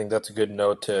that's a good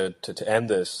note to end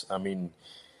this. I mean,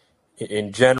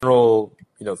 in general,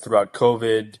 throughout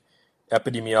COVID,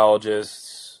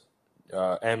 epidemiologists,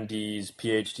 MDs,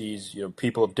 PhDs,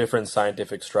 people of different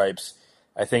scientific stripes,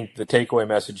 I think the takeaway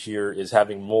message here is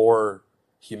having more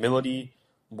humility,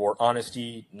 more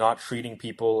honesty, not treating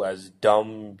people as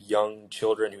dumb young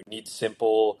children who need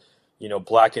simple,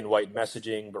 black and white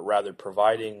messaging, but rather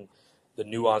providing the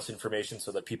nuanced information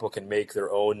so that people can make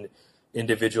their own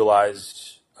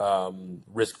individualized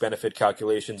risk-benefit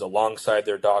calculations alongside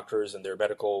their doctors and their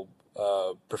medical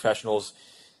professionals.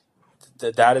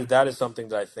 That is something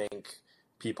that I think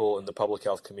people in the public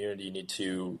health community need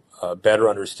to better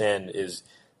understand.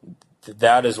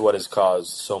 That is what has caused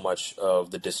so much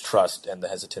of the distrust and the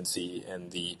hesitancy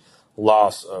and the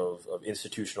loss of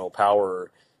institutional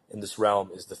power in this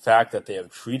realm, is the fact that they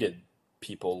have treated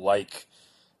people like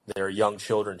they're young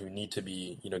children who need to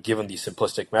be, given these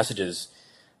simplistic messages.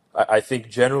 I think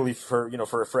generally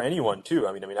for anyone too.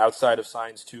 I mean, outside of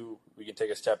science too, we can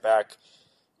take a step back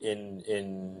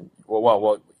even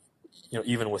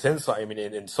within science. I mean,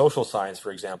 in social science,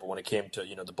 for example, when it came to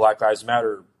the Black Lives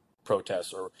Matter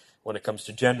protests, or when it comes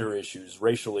to gender issues,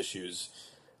 racial issues,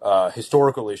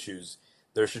 historical issues,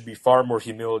 there should be far more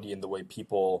humility in the way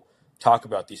people talk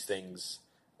about these things.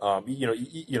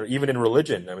 Even in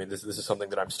religion. I mean, this is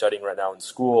something that I'm studying right now in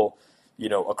school.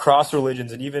 Across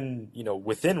religions and even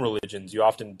within religions, you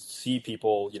often see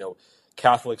people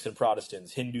Catholics and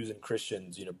Protestants, Hindus and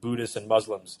Christians, Buddhists and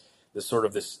Muslims,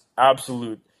 this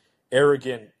absolute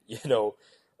arrogant,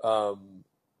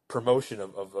 promotion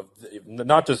of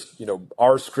not just,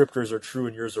 our scriptures are true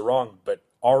and yours are wrong, but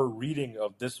our reading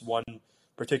of this one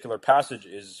particular passage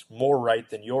is more right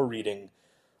than your reading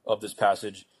of this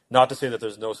passage. Not to say that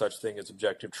there's no such thing as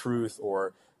objective truth,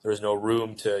 or there's no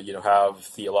room to have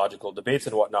theological debates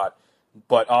and whatnot,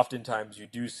 but oftentimes you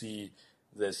do see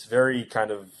this very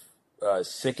kind of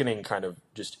sickening kind of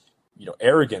just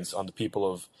arrogance on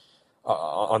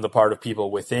the part of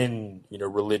people within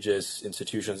religious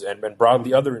institutions and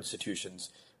broadly other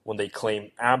institutions, when they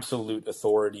claim absolute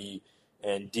authority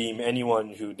and deem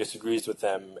anyone who disagrees with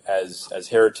them as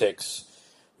heretics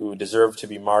who deserve to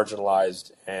be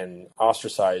marginalized and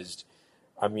ostracized.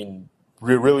 I mean,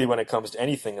 really, when it comes to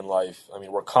anything in life, I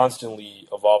mean, we're constantly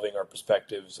evolving our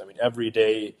perspectives. I mean, every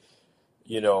day,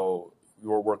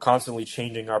 we're constantly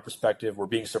changing our perspective. We're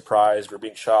being surprised, we're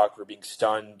being shocked, we're being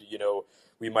stunned.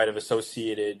 We might have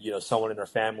associated, someone in our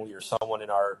family or someone in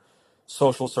our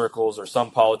social circles or some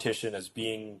politician as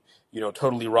being,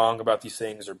 totally wrong about these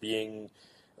things, or being,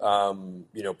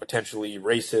 potentially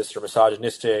racist or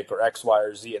misogynistic or X, Y,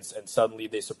 or Z, and suddenly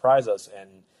they surprise us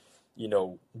and,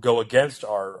 go against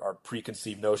our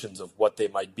preconceived notions of what they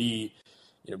might be.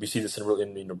 We see this in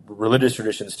religious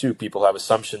traditions too. People have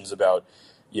assumptions about,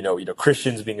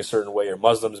 Christians being a certain way, or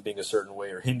Muslims being a certain way,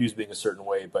 or Hindus being a certain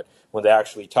way. But when they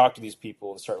actually talk to these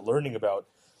people and start learning about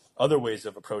other ways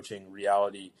of approaching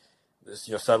reality,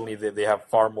 suddenly they have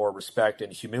far more respect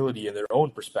and humility in their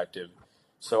own perspective.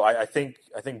 So I think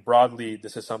broadly,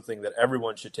 this is something that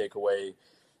everyone should take away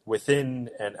within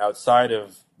and outside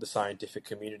of the scientific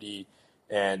community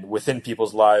and within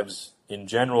people's lives in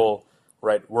general,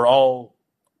 right? We're all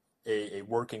a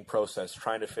working process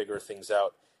trying to figure things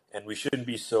out, and we shouldn't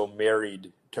be so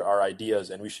married to our ideas,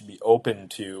 and we should be open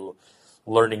to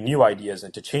learning new ideas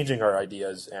and to changing our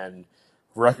ideas and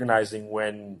recognizing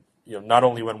when, not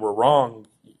only when we're wrong,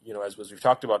 as we've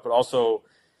talked about, but also,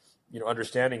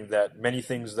 understanding that many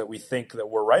things that we think that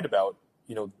we're right about,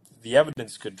 the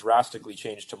evidence could drastically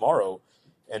change tomorrow,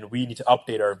 and we need to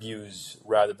update our views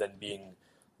rather than being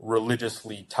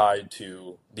religiously tied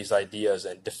to these ideas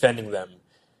and defending them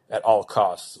at all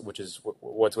costs, which is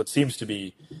what seems to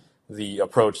be the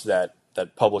approach that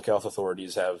public health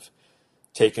authorities have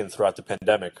taken throughout the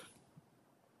pandemic.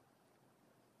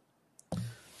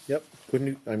 Yep.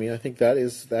 I think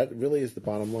that really is the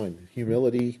bottom line.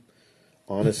 Humility,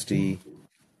 honesty,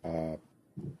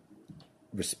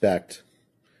 respect.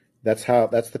 That's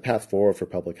the path forward for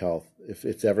public health. If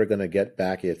it's ever going to get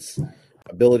back its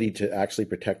ability to actually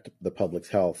protect the public's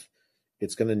health,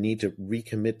 it's going to need to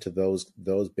recommit to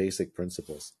those basic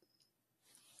principles.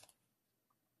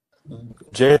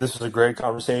 Jay, this was a great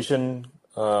conversation.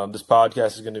 This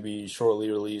podcast is going to be shortly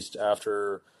released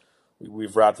after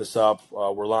we've wrapped this up.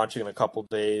 We're launching in a couple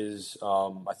days.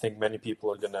 I think many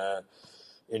people are going to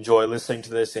enjoy listening to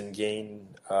this and gain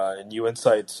new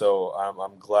insights. So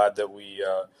I'm glad that we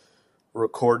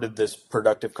recorded this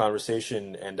productive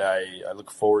conversation, and I look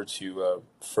forward to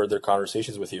further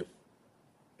conversations with you.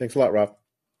 Thanks a lot, Rob.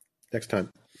 Next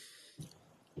time.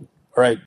 All right.